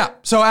 Huh. Yeah.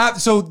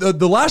 So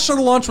the last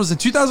shuttle launch was in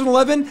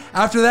 2011.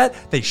 After that,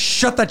 they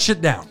shut that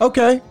shit down.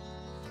 Okay.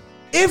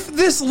 If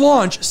this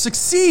launch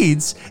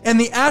succeeds and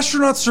the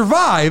astronauts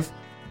survive,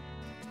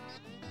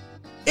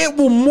 it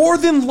will more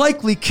than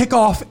likely kick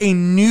off a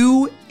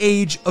new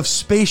age of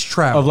space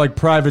travel. Of like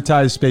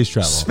privatized space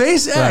travel.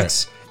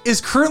 SpaceX is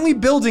currently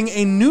building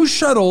a new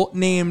shuttle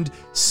named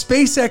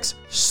SpaceX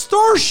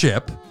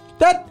Starship.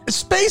 That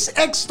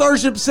SpaceX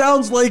Starship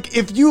sounds like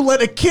if you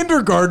let a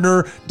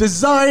kindergartner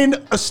design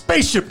a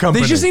spaceship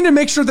company. They just need to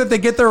make sure that they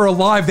get there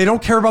alive. They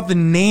don't care about the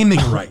naming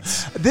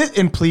rights.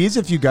 And please,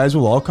 if you guys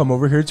will all come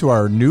over here to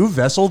our new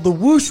vessel, the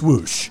Whoosh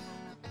Whoosh.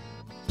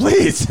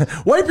 Please,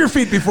 wipe your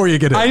feet before you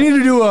get in. I need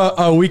to do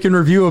a weekend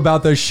review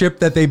about the ship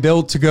that they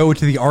built to go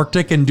to the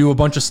Arctic and do a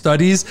bunch of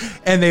studies,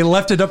 and they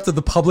left it up to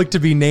the public to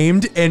be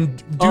named and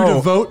due to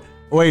vote.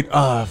 Wait,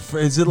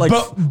 is it like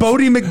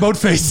Bodie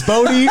McBoatface?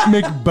 Bodie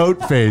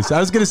McBoatface. I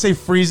was going to say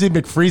Freezy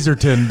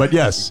McFreezerton, but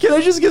yes. Can I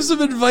just give some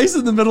advice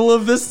in the middle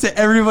of this to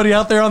everybody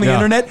out there on the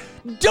internet?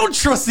 Don't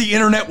trust the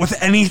internet with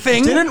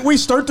anything. Didn't we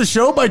start the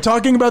show by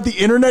talking about the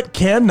internet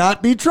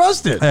cannot be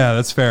trusted? Yeah,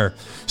 that's fair.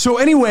 So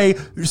anyway,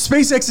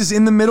 SpaceX is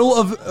in the middle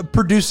of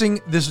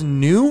producing this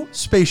new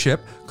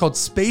spaceship called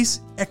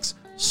SpaceX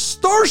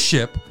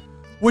Starship,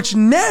 which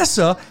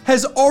NASA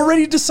has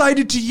already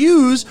decided to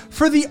use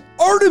for the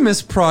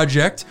Artemis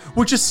project,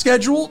 which is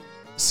scheduled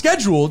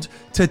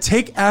to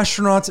take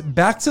astronauts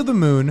back to the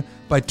moon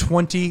by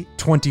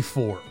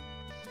 2024.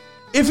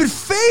 If it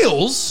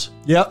fails,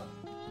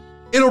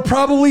 it'll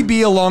probably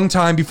be a long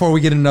time before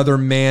we get another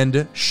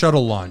manned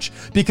shuttle launch,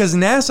 because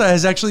NASA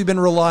has actually been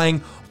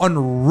relying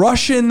on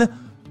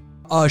Russian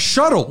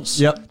shuttles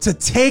to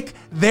take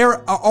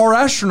our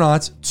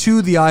astronauts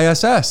to the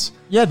ISS.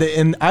 Yeah,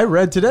 and I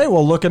read today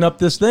while looking up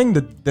this thing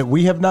that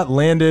we have not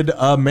landed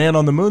a man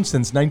on the moon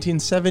since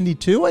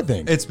 1972, I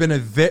think. It's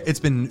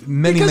been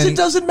many because it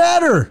doesn't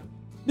matter.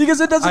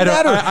 Because it doesn't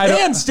matter.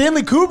 And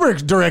Stanley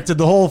Kubrick directed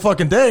the whole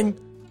fucking thing.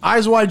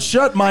 Eyes wide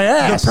shut, my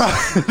ass.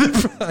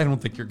 I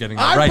don't think you're getting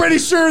that right. I'm pretty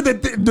sure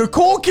that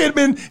Nicole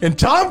Kidman and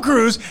Tom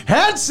Cruise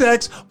had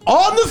sex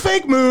on the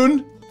fake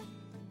moon.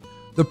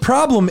 The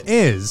problem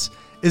is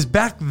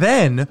back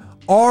then,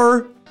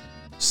 our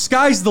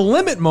sky's the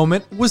limit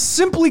moment was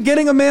simply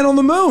getting a man on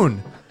the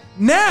moon.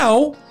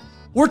 Now,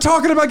 we're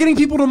talking about getting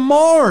people to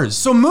Mars.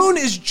 So moon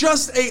is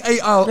just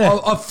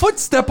a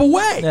footstep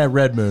away. Yeah,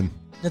 red moon.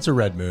 It's a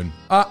red moon.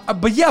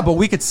 But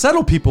we could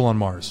settle people on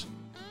Mars.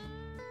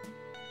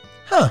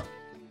 Huh.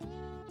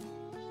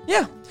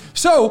 Yeah.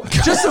 So,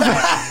 just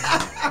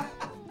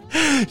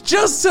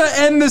to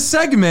end the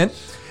segment,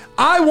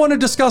 I want to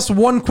discuss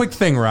one quick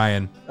thing,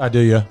 Ryan. Do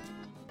you?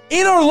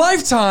 In our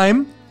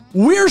lifetime,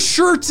 we're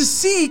sure to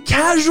see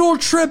casual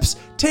trips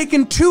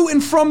taken to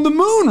and from the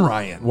moon,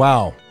 Ryan.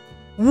 Wow.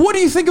 What do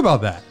you think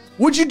about that?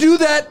 Would you do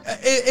that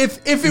if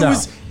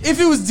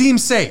it was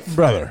deemed safe?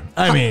 Brother,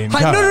 I mean,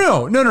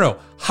 no.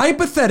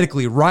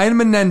 Hypothetically, Ryan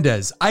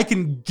Menendez, I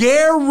can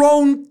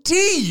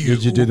guarantee you.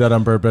 Did you do that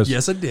on purpose?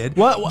 Yes, I did.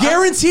 What?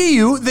 Guarantee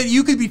you that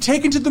you could be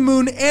taken to the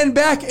moon and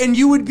back, and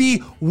you would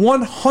be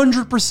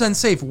 100%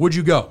 safe. Would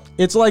you go?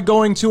 It's like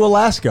going to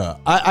Alaska.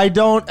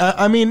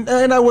 I mean,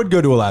 and I would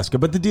go to Alaska,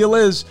 but the deal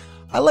is,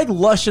 I like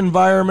lush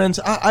environments.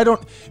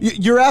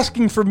 You're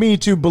asking for me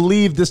to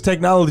believe this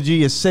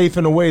technology is safe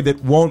in a way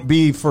that won't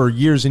be for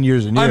years and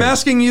years and years. I'm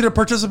asking you to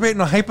participate in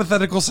a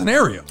hypothetical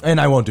scenario.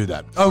 And I won't do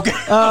that. Okay.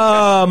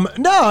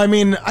 No, I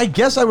mean, I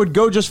guess I would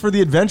go just for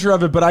the adventure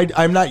of it, but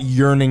I'm not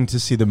yearning to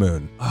see the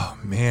moon. Oh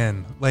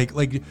man. Like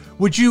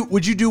would you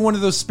do one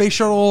of those space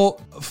shuttle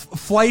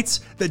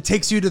flights that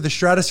takes you to the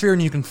stratosphere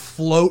and you can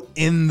float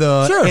in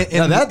the Sure.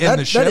 in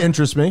the ship? That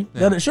interests me.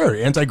 Yeah. Sure.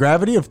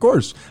 Anti-gravity, of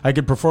course. I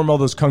could perform all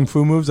those kung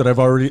fu moves that I've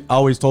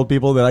always told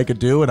people that I could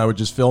do, and I would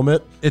just film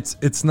it.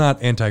 It's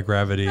not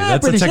anti-gravity.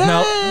 That's a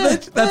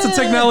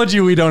technology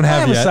we don't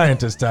have yet. I'm a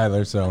scientist,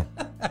 Tyler, so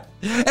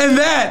And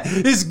that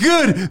is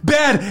good,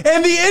 bad,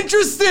 and the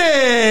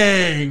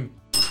interesting.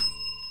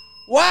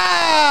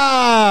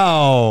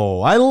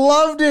 Wow. I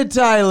loved it,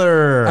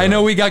 Tyler. I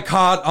know we got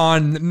caught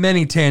on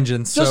many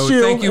tangents, Just so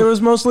you. thank you. It was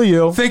mostly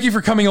you. Thank you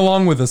for coming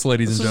along with us,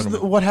 ladies and This is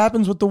gentlemen. what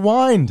happens with the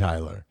wine,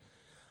 Tyler.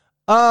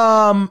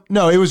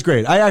 No, it was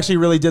great. I actually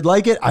really did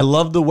like it. I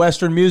loved the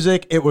Western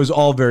music. It was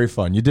all very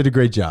fun. You did a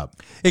great job.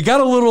 It got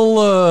a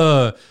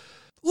little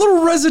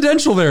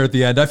residential there at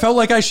the end. I felt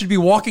like I should be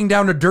walking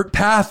down a dirt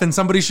path and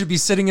somebody should be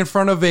sitting in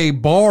front of a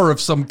bar of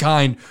some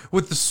kind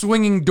with the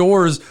swinging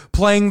doors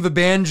playing the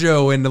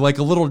banjo and like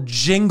a little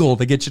jingle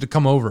to get you to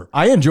come over.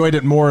 I enjoyed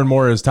it more and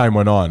more as time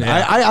went on.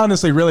 Yeah. I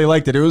honestly really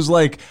liked it. It was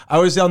like I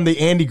was on the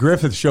Andy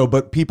Griffith show,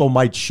 but people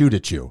might shoot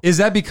at you. Is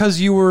that because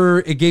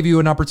it gave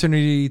you an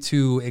opportunity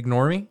to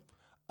ignore me?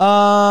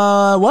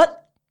 What?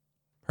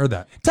 Heard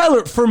that.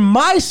 Tyler, for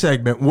my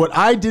segment, what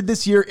I did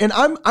this year, and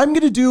I'm going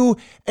to do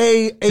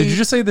a Did you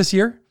just say this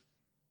year?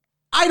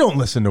 I don't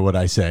listen to what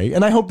I say,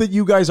 and I hope that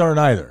you guys aren't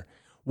either.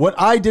 What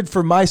I did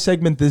for my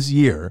segment this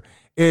year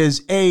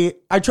is I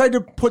tried to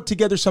put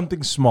together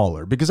something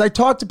smaller because I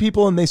talk to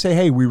people and they say,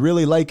 hey, we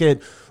really like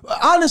it.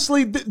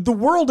 Honestly, the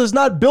world is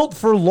not built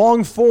for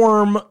long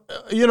form,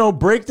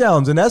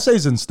 breakdowns and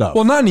essays and stuff.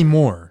 Well, not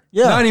anymore.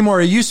 Yeah. Not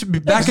anymore. It used to be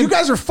back in... You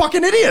guys are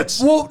fucking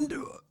idiots. Well,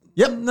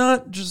 Yep.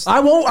 Not just...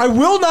 I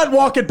will not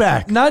walk it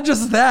back. Not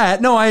just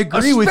that. No, I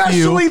agree with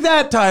you. Especially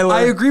that, Tyler.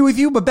 I agree with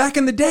you, but back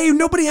in the day,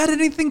 nobody had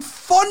anything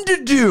fun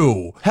to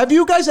do. Have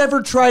you guys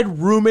ever tried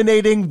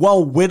ruminating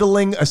while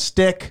whittling a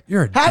stick?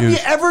 You're a Have you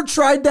douche. ever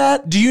tried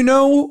that? Do you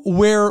know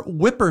where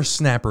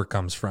whippersnapper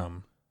comes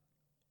from?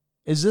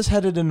 Is this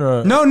headed in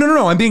a... No.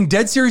 I'm being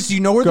dead serious. Do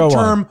you know where Go the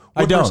on. term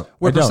I don't.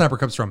 whippersnapper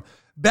comes from?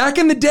 Back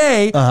in the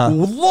day,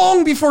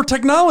 long before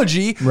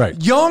technology,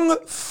 Right. young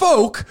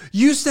folk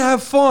used to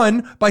have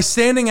fun by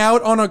standing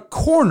out on a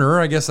corner,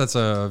 I guess that's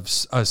a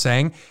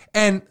saying,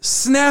 and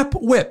snap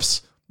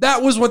whips.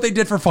 That was what they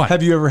did for fun.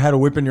 Have you ever had a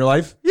whip in your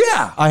life?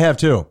 Yeah. I have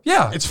too.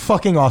 Yeah. It's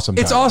fucking awesome.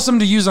 It's Tyler. awesome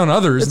to use on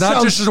others, It not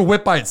sounds- just a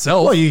whip by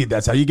itself. Well,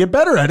 that's how you get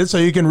better at it, so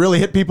you can really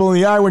hit people in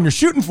the eye when you're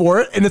shooting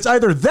for it. And it's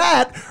either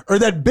that or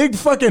that big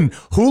fucking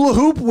hula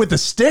hoop with a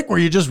stick where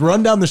you just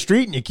run down the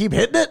street and you keep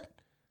hitting it.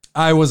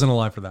 I wasn't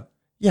alive for that.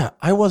 Yeah,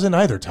 I wasn't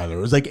either, Tyler. It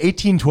was like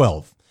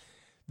 1812.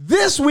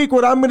 This week,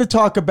 what I'm going to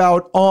talk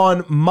about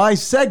on my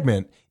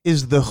segment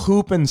is the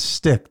hoop and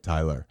stick,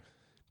 Tyler.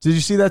 Did you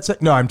see that?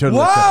 No, I'm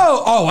totally kidding.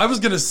 Whoa! Oh, I was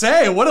gonna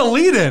say, what a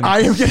lead-in. I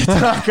am going to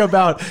talk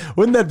about,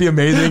 wouldn't that be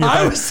amazing if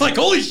I was like,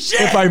 holy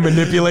shit! if I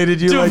manipulated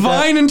you like that?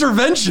 Divine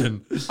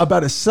intervention.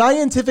 About a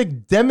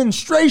scientific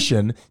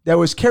demonstration that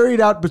was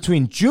carried out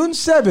between June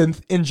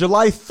 7th and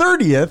July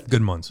 30th,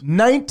 Good months.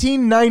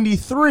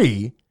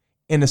 1993,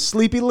 in a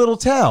sleepy little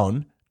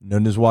town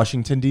known as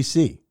Washington,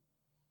 D.C.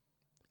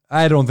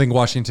 I don't think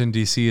Washington,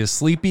 D.C. is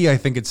sleepy. I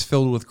think it's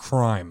filled with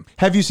crime.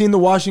 Have you seen the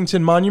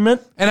Washington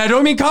Monument? And I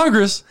don't mean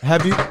Congress.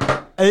 Have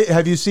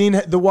you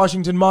seen the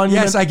Washington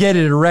Monument? Yes, I get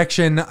it.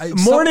 Erection.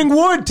 Morning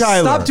Wood,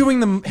 Tyler. Stop doing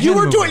the You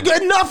were hand doing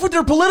movement. enough with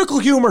your political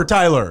humor,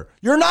 Tyler.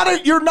 You're not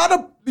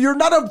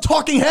a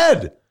talking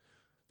head.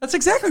 That's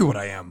exactly what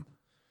I am.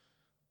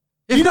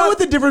 You know what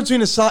the difference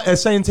between a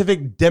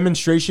scientific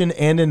demonstration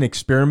and an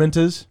experiment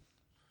is?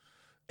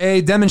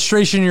 A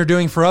demonstration you're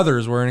doing for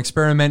others, where an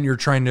experiment you're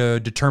trying to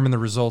determine the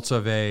results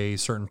of a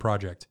certain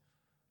project.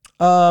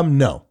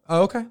 No.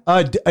 Oh, okay.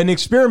 An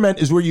experiment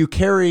is where you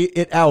carry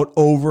it out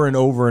over and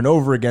over and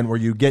over again, where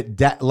you get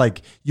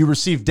you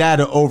receive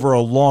data over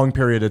a long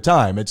period of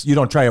time. You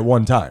don't try it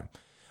one time.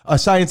 A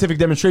scientific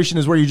demonstration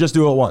is where you just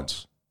do it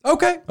once.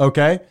 Okay.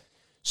 Okay.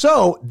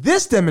 So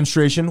this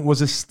demonstration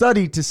was a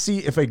study to see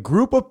if a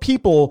group of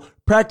people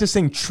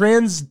practicing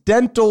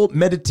transcendental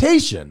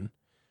meditation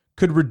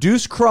could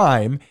reduce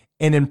crime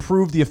and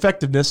improve the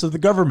effectiveness of the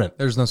government.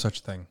 There's no such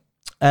thing.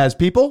 As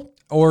people?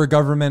 Or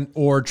government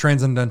or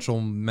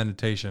transcendental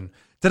meditation.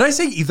 Did I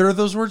say either of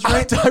those words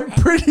right? I'm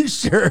pretty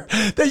sure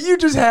that you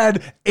just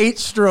had 8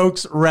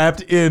 strokes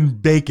wrapped in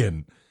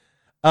bacon.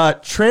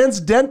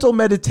 Transcendental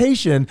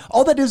meditation,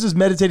 all that is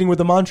meditating with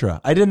a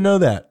mantra. I didn't know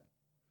that.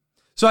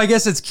 So I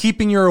guess it's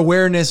keeping your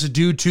awareness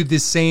due to the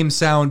same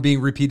sound being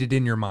repeated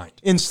in your mind.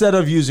 Instead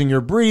of using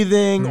your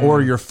breathing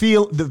or your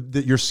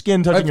your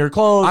skin touching your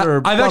clothes.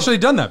 I've actually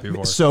done that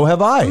before. So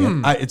have I.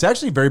 It's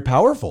actually very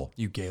powerful.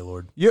 You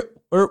Gaylord.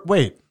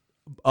 Wait,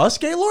 us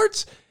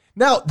Gaylords?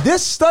 Now,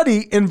 this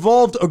study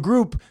involved a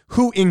group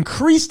who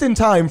increased in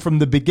time from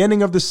the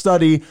beginning of the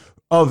study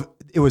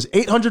it was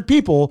 800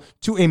 people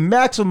to a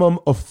maximum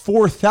of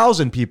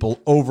 4,000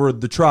 people over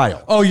the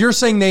trial. Oh, you're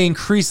saying they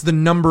increased the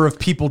number of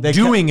people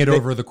doing it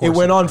over the course It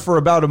went of on for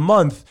about a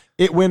month.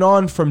 It went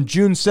on from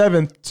June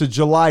 7th to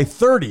July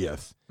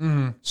 30th.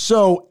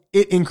 So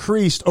it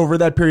increased over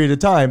that period of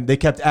time. They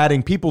kept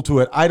adding people to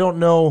it. I don't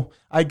know.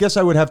 I guess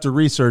I would have to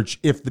research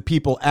if the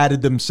people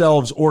added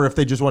themselves or if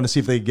they just want to see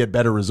if they could get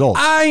better results.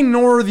 I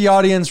nor the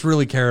audience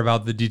really care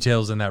about the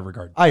details in that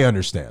regard. I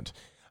understand.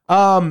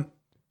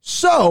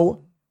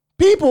 So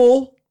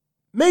people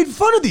made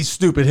fun of these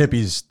stupid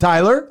hippies,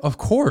 Tyler. Of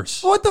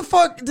course. What the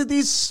fuck did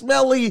these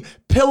smelly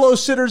pillow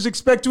sitters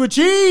expect to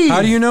achieve?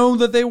 How do you know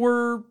that they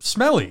were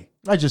smelly?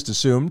 I just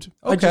assumed.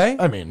 Okay.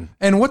 I mean,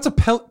 and what's a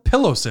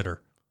pillow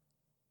sitter?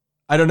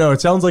 I don't know.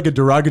 It sounds like a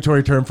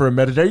derogatory term for a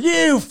meditator.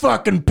 You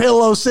fucking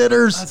pillow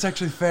sitters. That's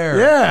actually fair.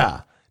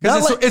 Yeah.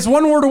 Because Not it's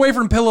one word away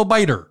from pillow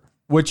biter.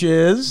 which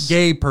is?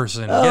 Gay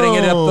person getting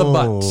it up the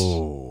butt.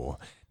 Oh.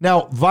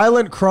 Now,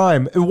 violent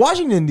crime.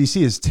 Washington,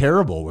 D.C. is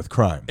terrible with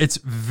crime. It's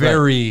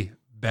very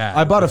bad.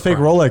 I bought a with fake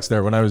crime. Rolex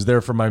there when I was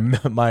there for my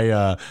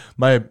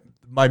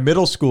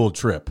middle school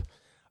trip.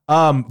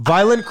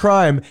 Violent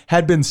crime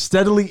had been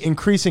steadily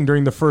increasing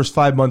during the first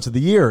 5 months of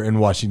the year in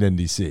Washington,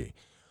 D.C.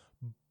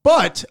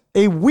 But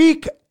a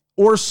week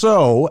or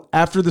so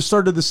after the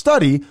start of the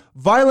study,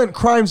 violent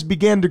crimes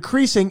began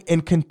decreasing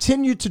and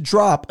continued to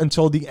drop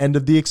until the end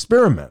of the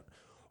experiment.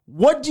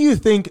 What do you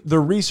think the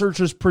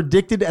researchers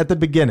predicted at the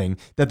beginning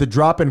that the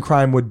drop in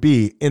crime would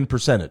be in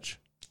percentage?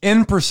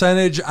 In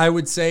percentage, I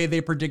would say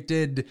they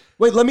predicted.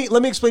 Wait, let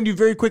me explain to you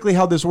very quickly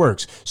how this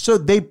works. So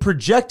they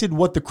projected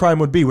what the crime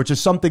would be, which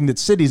is something that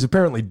cities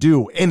apparently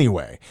do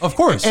anyway. Of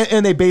course.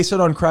 And they base it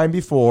on crime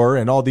before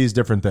and all these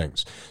different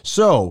things.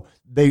 So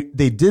they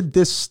did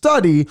this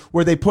study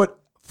where they put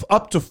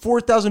up to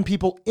 4,000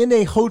 people in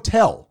a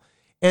hotel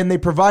and they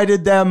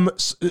provided them,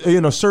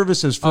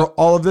 services for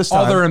all of this time.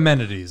 All their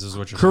amenities is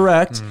what you're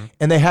Correct. saying. Mm-hmm.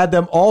 And they had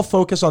them all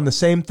focus on the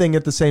same thing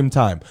at the same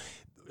time.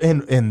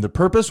 And the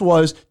purpose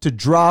was to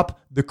drop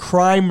the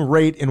crime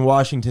rate in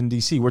Washington,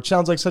 D.C., which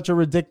sounds like such a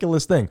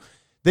ridiculous thing.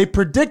 They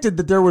predicted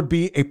that there would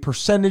be a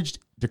percentage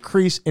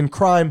decrease in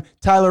crime.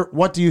 Tyler,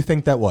 what do you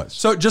think that was?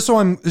 So just so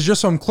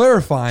I'm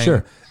clarifying,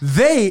 Sure.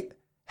 They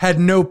had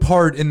no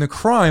part in the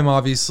crime,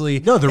 obviously.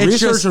 No, the It's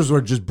researchers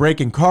were just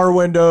breaking car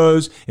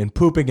windows and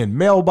pooping in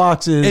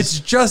mailboxes. It's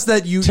just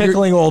that you're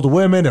tickling old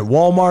women at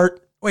Walmart.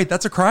 Wait,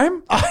 that's a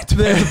crime? It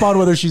depends upon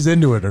whether she's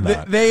into it or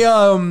not.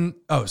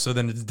 So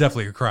then it's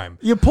definitely a crime.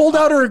 You pulled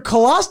out her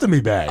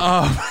colostomy bag.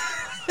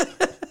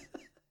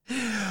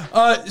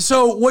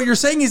 So what you're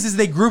saying is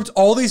they grouped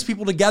all these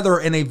people together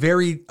in a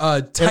very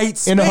tight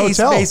space, in a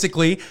hotel.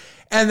 basically,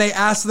 and they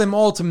asked them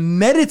all to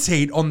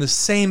meditate on the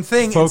same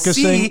thing,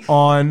 Focusing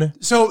on...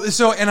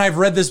 So, and I've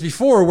read this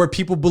before, where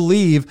people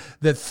believe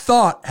that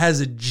thought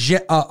has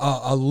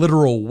a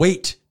literal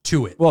weight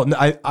to it. Well,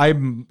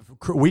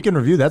 we can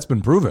review. That's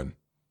been proven.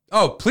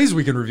 Oh, please,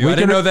 we can review. I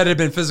didn't know that it had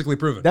been physically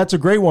proven. That's a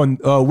great one.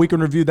 We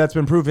can review. That's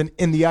been proven.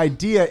 And the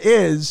idea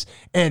is,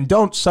 and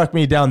don't suck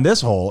me down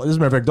this hole. As a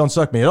matter of fact, don't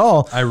suck me at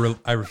all. I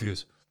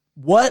refuse.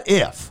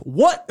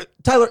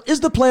 Tyler,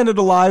 is the planet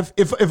alive?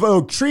 If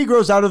a tree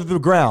grows out of the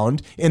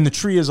ground and the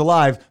tree is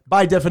alive,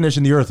 by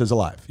definition, the earth is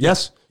alive.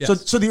 Yes?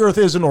 Yes. So the earth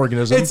is an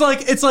organism. It's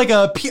like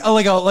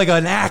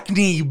an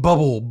acne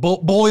bubble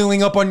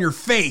boiling up on your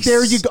face.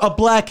 There you go. A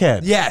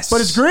blackhead. Yes.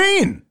 But it's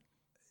green.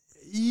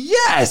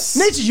 Yes.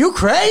 Nature, you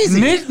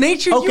crazy.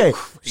 Nature, Okay, you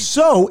crazy.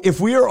 so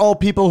if we are all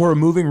people who are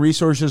moving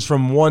resources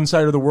from one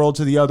side of the world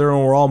to the other, and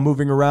we're all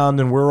moving around,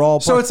 and we're all...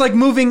 So it's like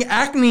moving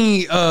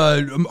acne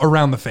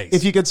around the face.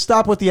 If you could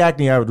stop with the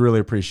acne, I would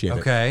really appreciate it.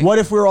 Okay. What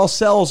if we're all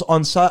cells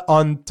on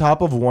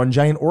top of one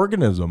giant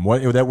organism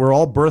that we're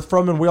all birthed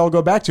from and we all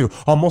go back to?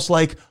 Almost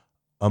like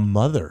a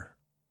mother.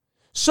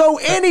 So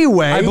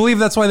anyway... I believe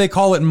that's why they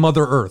call it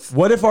Mother Earth.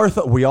 What if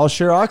we all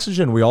share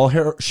oxygen? We all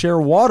share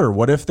water.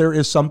 What if there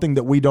is something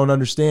that we don't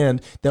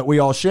understand that we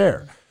all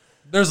share?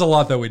 There's a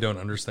lot that we don't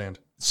understand.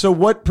 So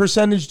what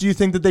percentage do you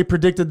think that they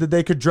predicted that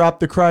they could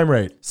drop the crime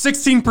rate?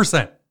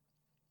 16%.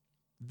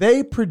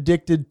 They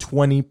predicted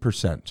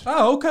 20%.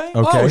 Oh, okay.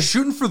 Okay. Oh,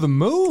 shooting for the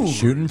moon.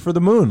 Shooting for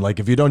the moon,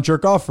 like if you don't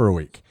jerk off for a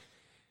week.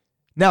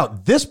 Now,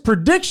 this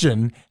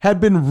prediction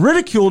had been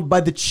ridiculed by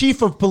the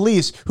chief of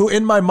police, who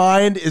in my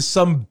mind is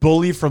some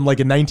bully from like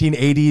a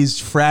 1980s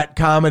frat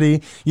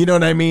comedy. You know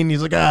what I mean?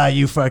 He's like,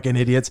 you fucking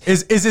idiots.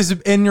 Is his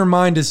in your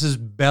mind? Is his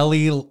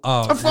belly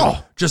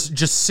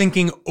just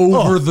sinking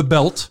over the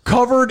belt,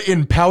 Covered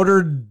in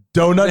powdered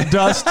donut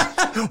dust.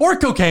 or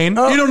cocaine?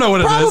 You don't know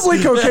what it is.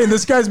 Probably cocaine.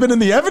 This guy's been in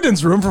the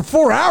evidence room for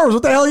 4 hours.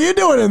 What the hell are you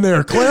doing in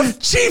there, Cliff?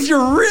 Chief, you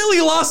really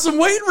lost some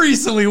weight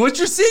recently. What's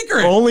your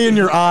secret? Only in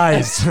your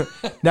eyes.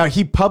 Now,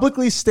 he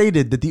publicly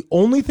stated that the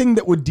only thing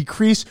that would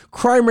decrease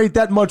crime rate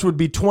that much would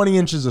be 20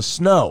 inches of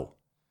snow.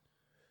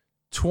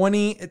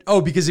 20.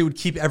 Oh, because it would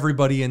keep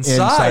everybody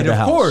inside. the Of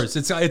house. course,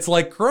 it's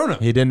like Corona.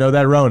 He didn't know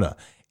that Rona.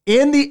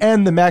 In the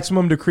end, the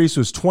maximum decrease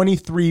was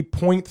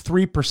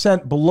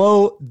 23.3%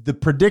 below the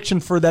prediction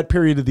for that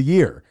period of the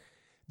year.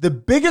 The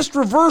biggest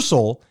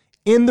reversal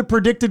in the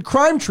predicted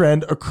crime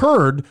trend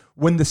occurred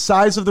when the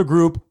size of the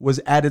group was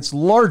at its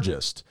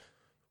largest,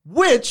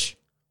 which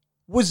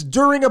was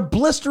during a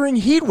blistering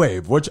heat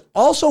wave, which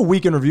also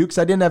we can review because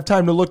I didn't have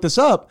time to look this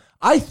up.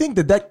 I think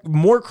that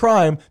more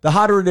crime, the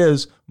hotter it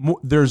is,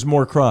 there's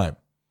more crime.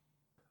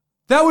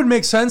 That would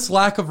make sense.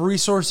 Lack of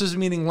resources,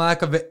 meaning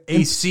lack of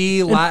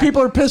AC. And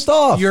people are pissed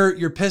off.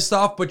 You're pissed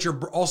off, but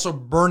you're also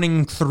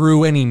burning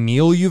through any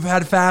meal you've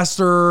had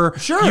faster.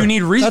 Sure. You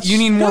need That's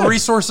more good.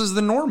 resources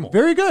than normal.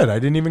 Very good. I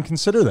didn't even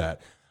consider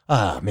that.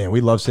 Man,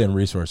 we love saying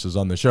resources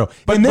on the show.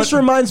 And this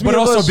reminds me but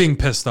of also us. being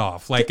pissed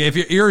off. Like if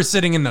you're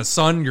sitting in the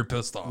sun, you're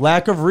pissed off.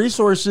 Lack of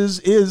resources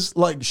is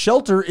like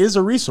shelter is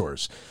a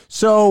resource.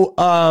 So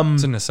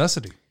It's a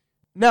necessity.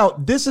 now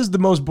this is the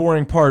most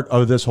boring part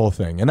of this whole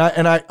thing. And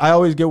I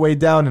always get weighed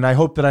down, and I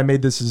hope that I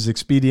made this as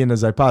expedient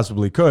as I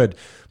possibly could.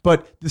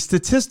 But the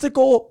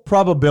statistical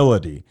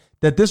probability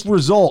that this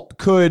result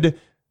could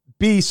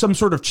be some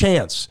sort of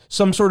chance,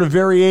 some sort of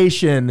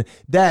variation,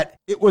 that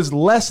it was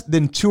less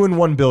than 2 in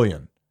 1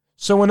 billion.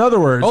 So in other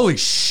words, Holy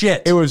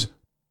shit. it was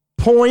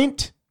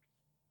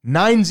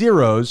 0.9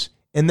 zeros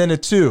and then a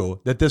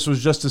 2, that this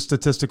was just a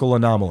statistical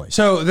anomaly.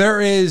 So there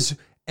is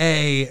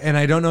and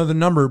I don't know the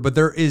number, but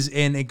there is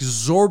an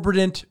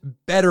exorbitant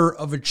better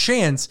of a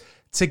chance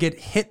to get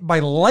hit by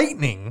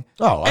lightning.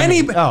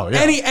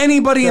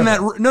 Anybody in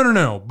that,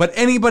 no, but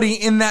anybody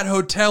in that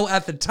hotel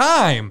at the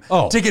time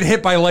to get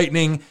hit by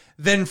lightning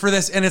than for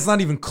this, and it's not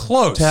even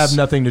close. To have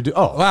nothing to do.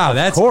 Oh, wow,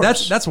 of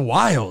course. that's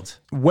wild.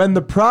 When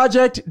the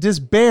project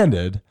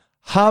disbanded,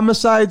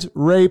 homicides,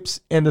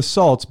 rapes, and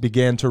assaults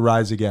began to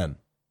rise again.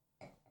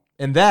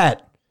 And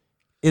that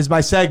is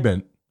my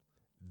segment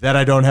that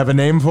I don't have a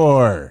name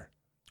for.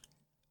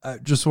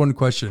 Just one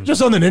question. Just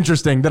something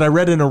interesting that I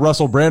read in a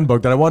Russell Brand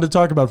book that I wanted to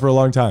talk about for a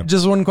long time.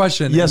 Just one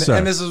question. Yes, sir.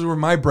 And this is where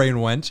my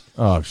brain went.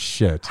 Oh,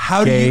 shit.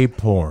 Gay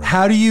porn.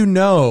 How do you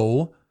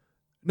know?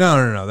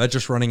 No. That's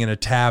just running in a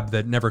tab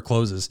that never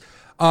closes.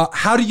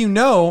 How do you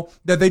know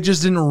that they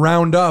just didn't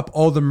round up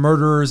all the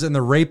murderers and the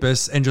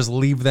rapists and just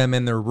leave them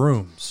in their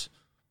rooms?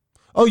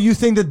 Oh, you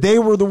think that they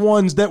were the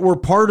ones that were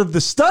part of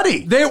the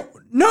study? The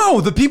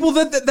people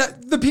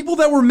the people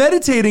that were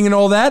meditating and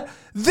all that,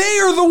 they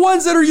are the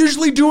ones that are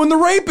usually doing the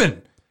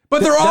raping.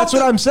 But they're all That's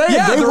what I'm saying.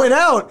 Yeah, they went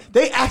out.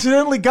 They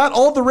accidentally got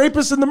all the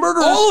rapists and the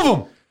murderers. all of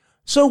them.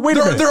 So wait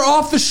a minute. They're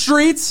off the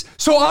streets,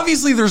 so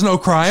obviously there's no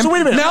crime. So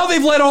wait a minute. Now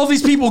they've let all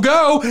these people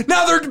go.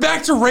 Now they're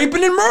back to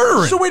raping and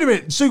murdering. So wait a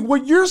minute. So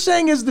what you're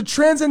saying is the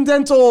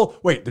transcendental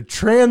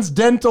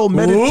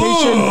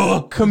meditation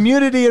Whoa.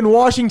 community in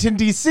Washington,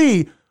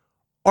 D.C.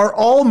 are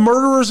all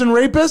murderers and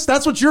rapists?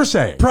 That's what you're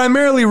saying.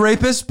 Primarily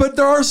rapists, but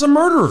there are some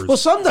murderers. Well,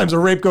 sometimes a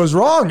rape goes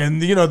wrong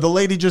and, the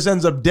lady just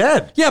ends up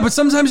dead. Yeah, but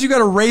sometimes you got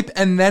to rape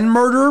and then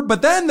murder.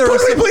 But then there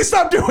Could we are please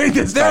stop doing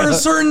this? there are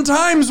certain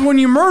times when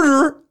you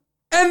murder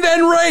and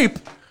then rape.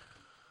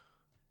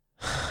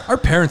 Our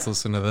parents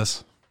listen to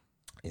this.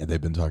 Yeah, they've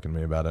been talking to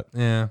me about it.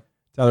 Yeah,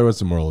 Tyler, what's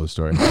the moral of the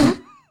story?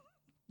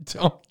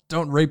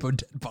 don't rape a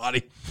dead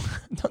body.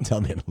 Don't tell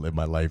me how to live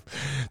my life.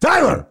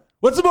 Tyler,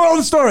 what's the moral of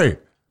the story?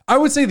 I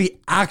would say the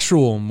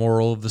actual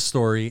moral of the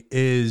story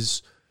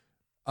is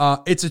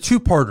it's a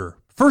two-parter.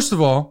 First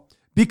of all,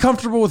 be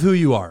comfortable with who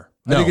you are.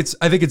 No.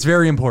 I think it's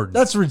very important.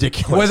 That's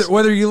ridiculous.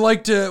 Whether you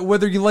like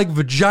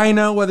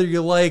vagina, whether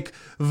you like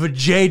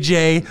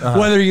vajayjay,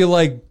 whether you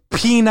like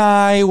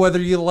peni, whether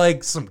you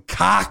like some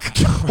cock,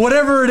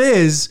 whatever it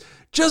is,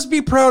 just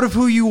be proud of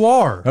who you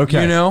are.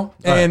 Okay.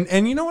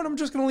 And you know what? I'm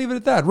just going to leave it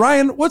at that.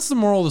 Ryan, what's the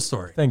moral of the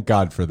story? Thank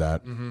God for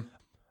that.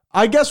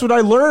 I guess what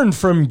I learned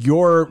from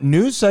your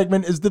news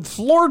segment is that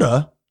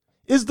Florida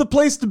is the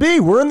place to be.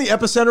 We're in the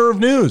epicenter of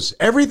news.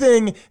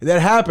 Everything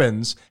that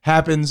happens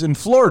in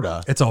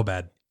Florida. It's all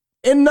bad.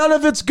 And none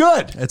of it's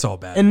good. It's all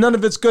bad. And none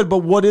of it's good. But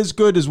what is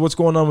good is what's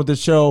going on with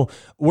this show.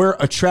 We're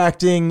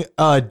attracting.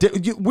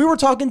 We were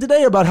talking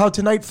today about how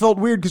tonight felt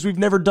weird because we've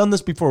never done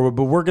this before.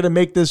 But we're going to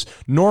make this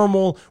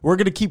normal. We're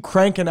going to keep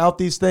cranking out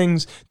these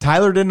things.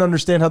 Tyler didn't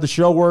understand how the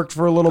show worked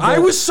for a little bit. I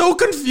was so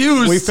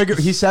confused. We figured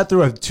he sat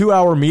through a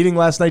 2-hour meeting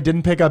last night,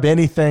 didn't pick up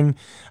anything.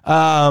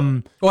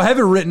 Well, I have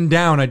it written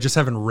down. I just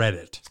haven't read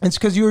it. It's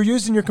because you were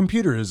using your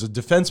computer as a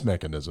defense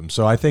mechanism.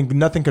 So I think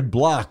nothing could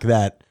block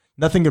that.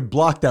 Nothing could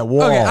block that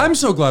wall. Okay, I'm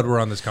so glad we're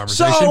on this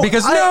conversation So,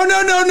 because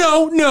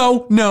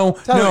no.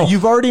 Tyler,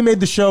 you've already made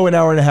the show an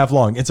hour and a half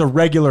long. It's a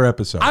regular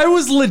episode. I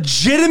was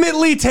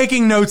legitimately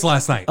taking notes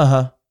last night.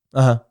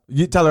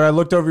 Tyler, I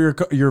looked over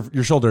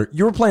your shoulder.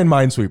 You were playing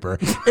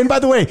Minesweeper. And by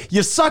the way,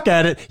 you suck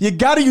at it. You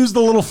got to use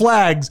the little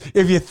flags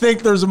if you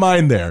think there's a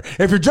mine there.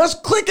 If you're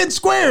just clicking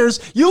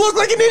squares, you look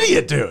like an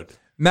idiot, dude.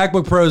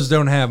 MacBook Pros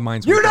don't have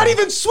Minesweeper. You're not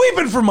even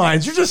sweeping for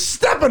mines. You're just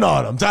stepping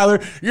on them,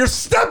 Tyler. You're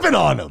stepping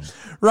on them.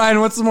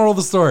 Ryan, what's the moral of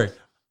the story?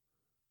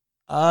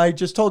 I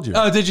just told you.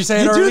 Oh, did you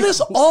say it You already? do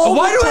this all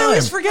Why the do time. I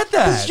always forget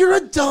that? Because you're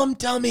a dumb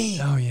dummy.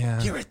 Oh, yeah.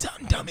 You're a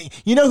dumb dummy.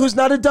 You know who's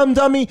not a dumb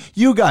dummy?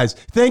 You guys.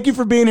 Thank you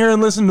for being here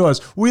and listening to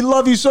us. We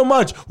love you so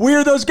much. We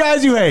are those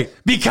guys you hate.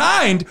 Be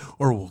kind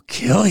or we'll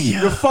kill you.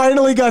 You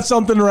finally got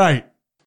something right.